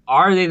 Mm-hmm.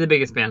 Are they the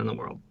biggest band in the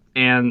world?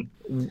 And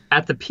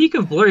at the peak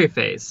of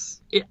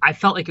Blurryface, I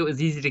felt like it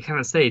was easy to kind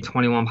of say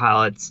 21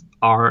 Pilots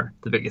are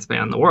the biggest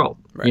band in the world.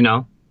 Right.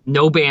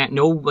 No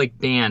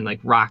band like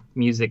rock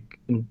music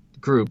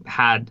group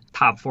had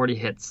top 40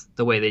 hits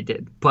the way they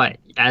did. But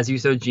as you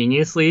so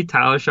geniusly,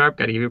 Tyler Sharp,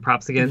 got to give you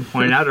props again,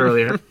 pointed out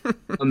earlier,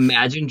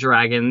 Imagine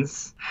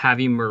Dragons have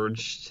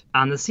emerged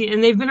on the scene,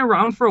 and they've been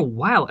around for a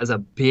while as a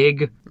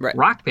big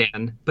rock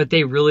band, but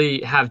they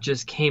really have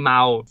just came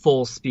out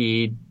full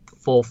speed,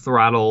 full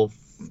throttle,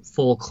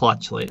 full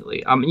clutch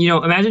lately.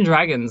 Imagine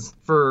Dragons,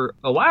 for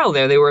a while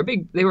there, they were a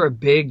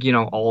big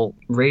all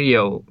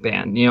radio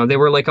band. They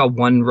were like a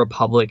One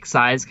Republic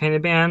size kind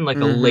of band, like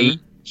a late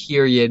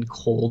period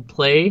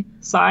Coldplay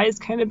size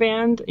kind of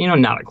band.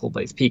 Not at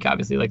Coldplay's peak,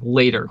 obviously, like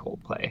later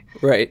Coldplay.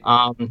 Right.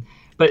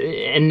 But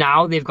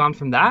now they've gone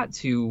from that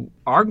to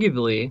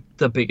arguably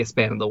the biggest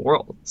band in the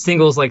world.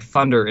 Singles like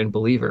Thunder and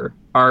Believer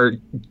are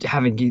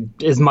having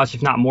as much,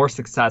 if not more,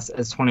 success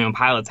as 21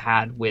 Pilots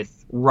had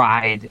with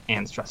Ride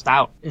and Stressed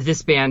Out.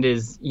 This band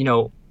is,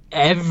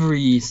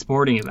 every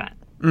sporting event.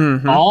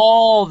 Mm-hmm.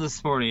 All the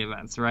sporting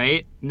events,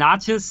 right?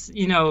 Not just,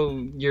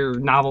 your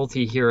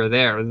novelty here or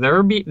there.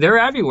 They're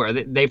everywhere.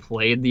 They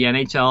played the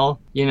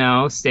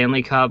NHL,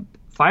 Stanley Cup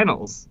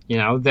finals.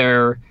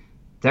 They're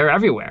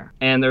everywhere.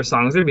 And their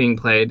songs are being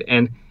played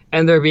and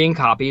they're being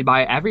copied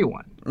by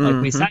everyone.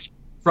 Like we said,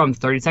 from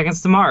 30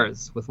 Seconds to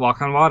Mars with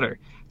Walk on Water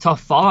to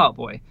Fall Out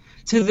Boy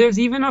to there's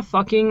even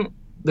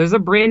there's a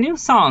brand new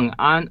song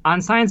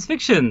on Science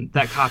Fiction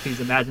that copies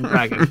Imagine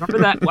Dragons. Remember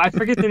that? I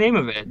forget the name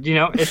of it.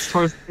 It's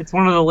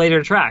one of the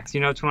later tracks.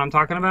 You know which one I'm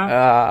talking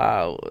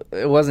about?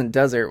 It wasn't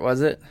Desert,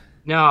 was it?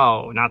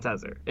 No, not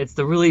Desert. It's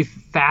the really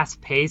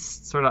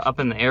fast-paced, sort of up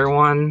in the air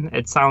one.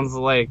 It sounds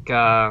like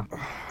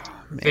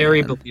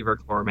very Believer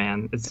core,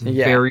 man. It's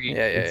very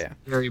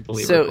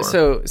Believer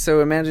core.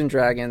 So Imagine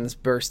Dragons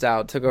burst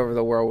out, took over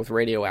the world with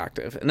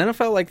Radioactive, and then it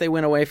felt like they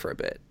went away for a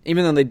bit,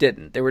 even though they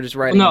didn't. They were just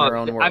riding their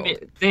own world. I mean,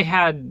 they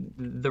had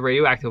the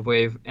Radioactive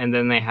wave, and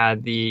then they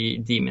had the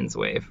Demons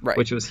wave,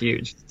 which was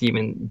huge.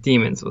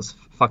 Demons was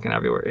fucking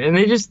everywhere, and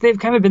they've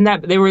kind of been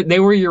that. They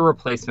were your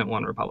replacement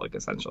One Republic,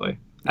 essentially,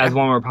 as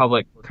One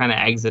Republic were kind of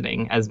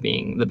exiting as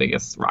being the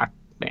biggest rock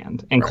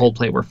band, and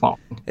Coldplay were falling.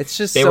 It's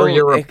just they were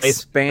your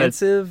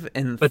expansive,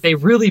 but they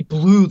really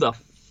blew the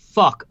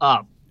fuck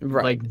up.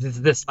 Like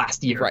this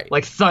last year,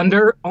 like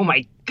Thunder. Oh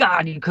my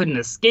God, you couldn't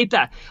escape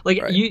that.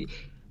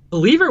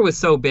 Believer was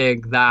so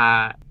big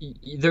that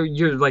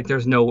you're like,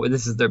 there's no.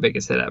 This is their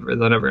biggest hit ever.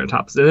 They're never gonna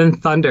top it. And then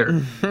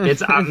Thunder,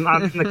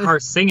 I'm in the car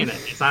singing it.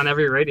 It's on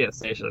every radio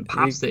station,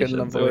 pop station.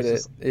 Couldn't avoid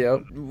it.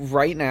 Yep.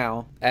 Right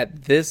now,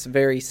 at this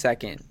very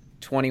second,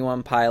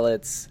 21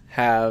 Pilots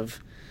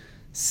have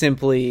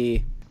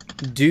simply,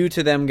 due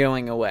to them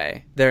going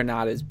away, they're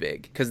not as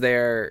big because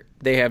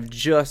they have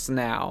just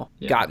now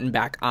gotten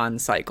back on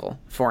cycle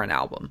for an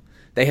album.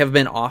 They have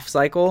been off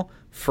cycle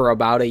for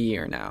about a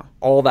year now.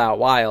 All that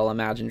while,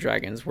 Imagine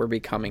Dragons were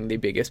becoming the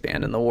biggest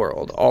band in the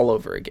world all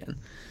over again.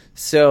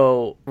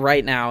 So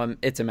right now,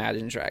 it's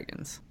Imagine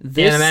Dragons.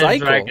 Imagine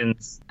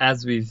Dragons,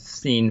 as we've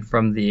seen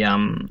from the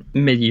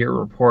mid-year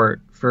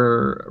report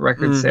for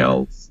record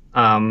sales,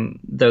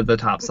 they're the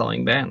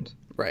top-selling band.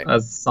 Right.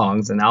 As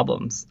songs and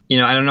albums.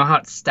 I don't know how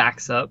it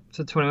stacks up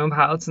to 21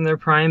 Pilots in their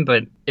prime,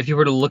 but if you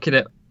were to look at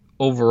it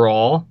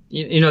overall,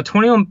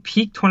 21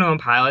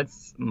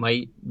 Pilots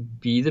might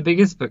be the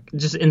biggest, but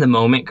just in the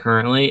moment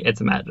currently,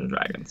 it's Imagine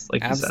Dragons.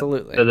 Like you said,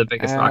 they're the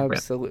biggest rock band.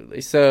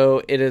 Absolutely.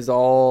 So it is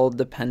all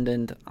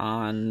dependent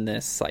on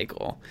this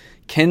cycle.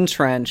 Ken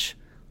Trench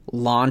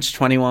launched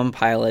 21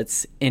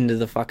 Pilots into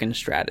the fucking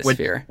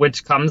stratosphere.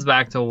 Which comes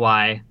back to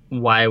why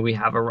we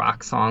have a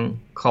rock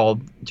song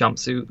called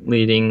Jumpsuit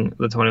leading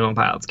the 21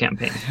 Pilots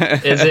campaign.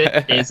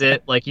 Is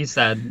it like you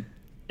said,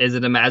 is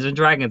it Imagine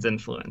Dragons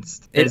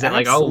influenced? Is it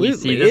like, we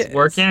see this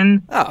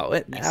working?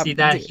 We see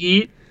that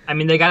heat? I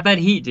mean, they got that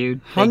heat,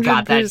 dude. They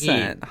got that heat.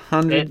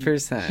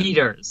 100%.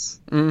 Heaters.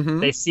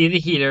 They see the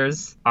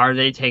heaters. Are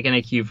they taking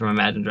a cue from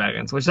Imagine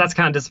Dragons? Which that's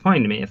kind of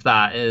disappointing to me if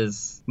that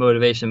is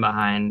motivation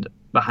behind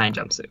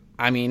Jumpsuit.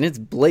 I mean, it's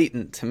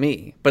blatant to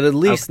me. But at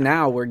least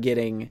now we're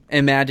getting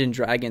Imagine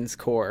Dragons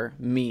core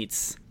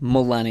meets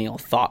millennial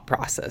thought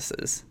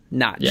processes.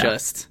 Not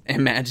just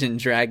Imagine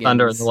Dragons.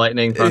 Thunder and the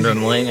Lightning.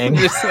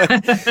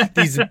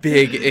 These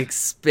big,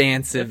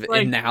 expansive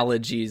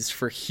analogies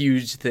for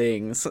huge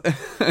things.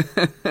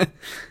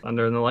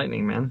 Thunder and the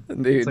Lightning, man.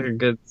 Dude. It's like a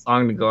good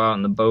song to go out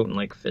on the boat and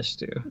like fish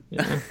to.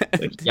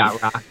 Like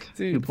Yacht Rock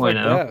 2.0.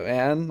 That,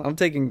 man. I'm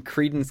taking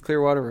Creedence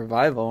Clearwater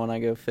Revival when I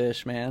go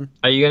fish, man.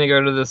 Are you going to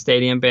go to the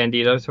Stadium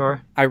Bandito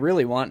tour? I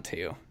really want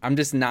to. I'm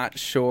just not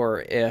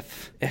sure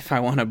if I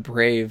want to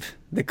brave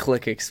the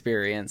Click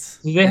experience.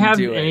 Do they have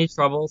any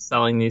trouble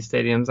selling these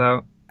stadiums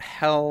out?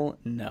 Hell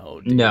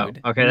no, dude. No.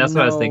 Okay, that's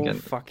what I was thinking. No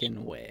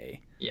fucking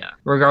way. Yeah.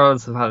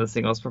 Regardless of how the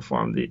singles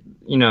performed, they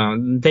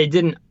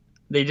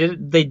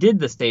did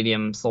the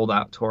stadium sold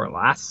out tour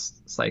last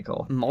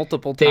cycle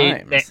multiple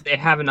times. They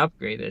haven't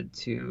upgraded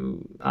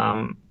to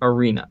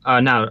arena.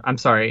 I'm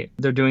sorry.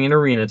 They're doing an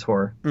arena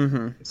tour.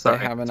 Sorry,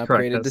 they haven't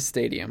upgraded to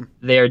stadium.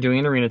 They are doing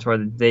an arena tour.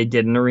 They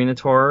did an arena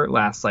tour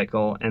last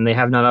cycle, and they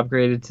have not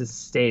upgraded to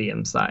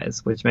stadium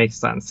size, which makes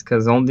sense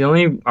because the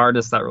only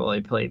artists that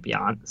really play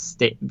beyond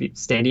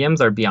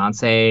stadiums are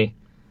Beyonce,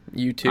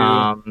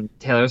 U2,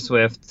 Taylor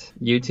Swift,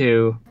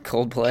 U2,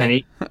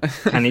 Coldplay,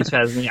 Kenny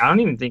Chesney. I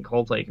don't even think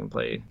Coldplay can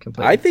play.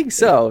 I think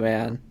so,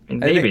 man.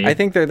 Maybe. I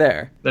think they're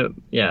there.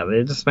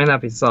 They just might not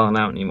be selling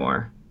out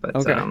anymore.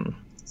 But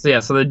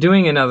so they're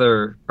doing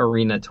another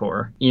arena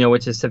tour,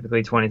 which is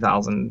typically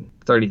 20,000,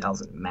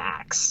 30,000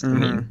 max. I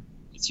mean,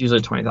 it's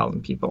usually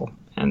 20,000 people,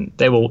 and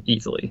they will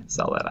easily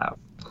sell that out.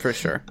 For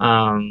sure.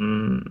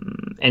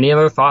 Any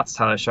other thoughts,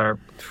 Tyler Sharp,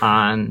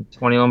 on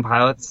 21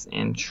 Pilots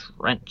and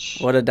Trench?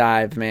 What a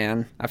dive,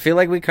 man. I feel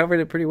like we covered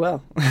it pretty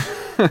well.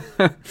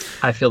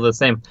 I feel the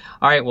same.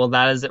 All right, well,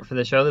 that is it for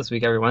the show this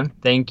week, everyone.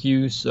 Thank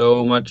you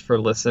so much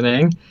for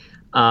listening.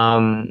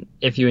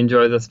 If you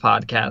enjoy this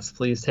podcast,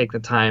 please take the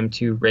time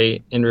to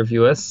rate and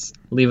review us.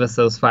 Leave us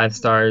those 5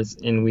 stars,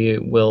 and we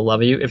will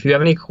love you. If you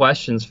have any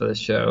questions for the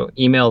show,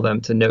 email them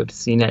to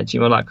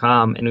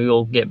notescene@gmail.com, and we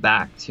will get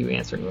back to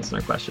answering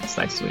listener questions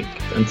next week.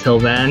 Until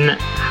then,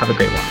 have a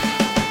great one.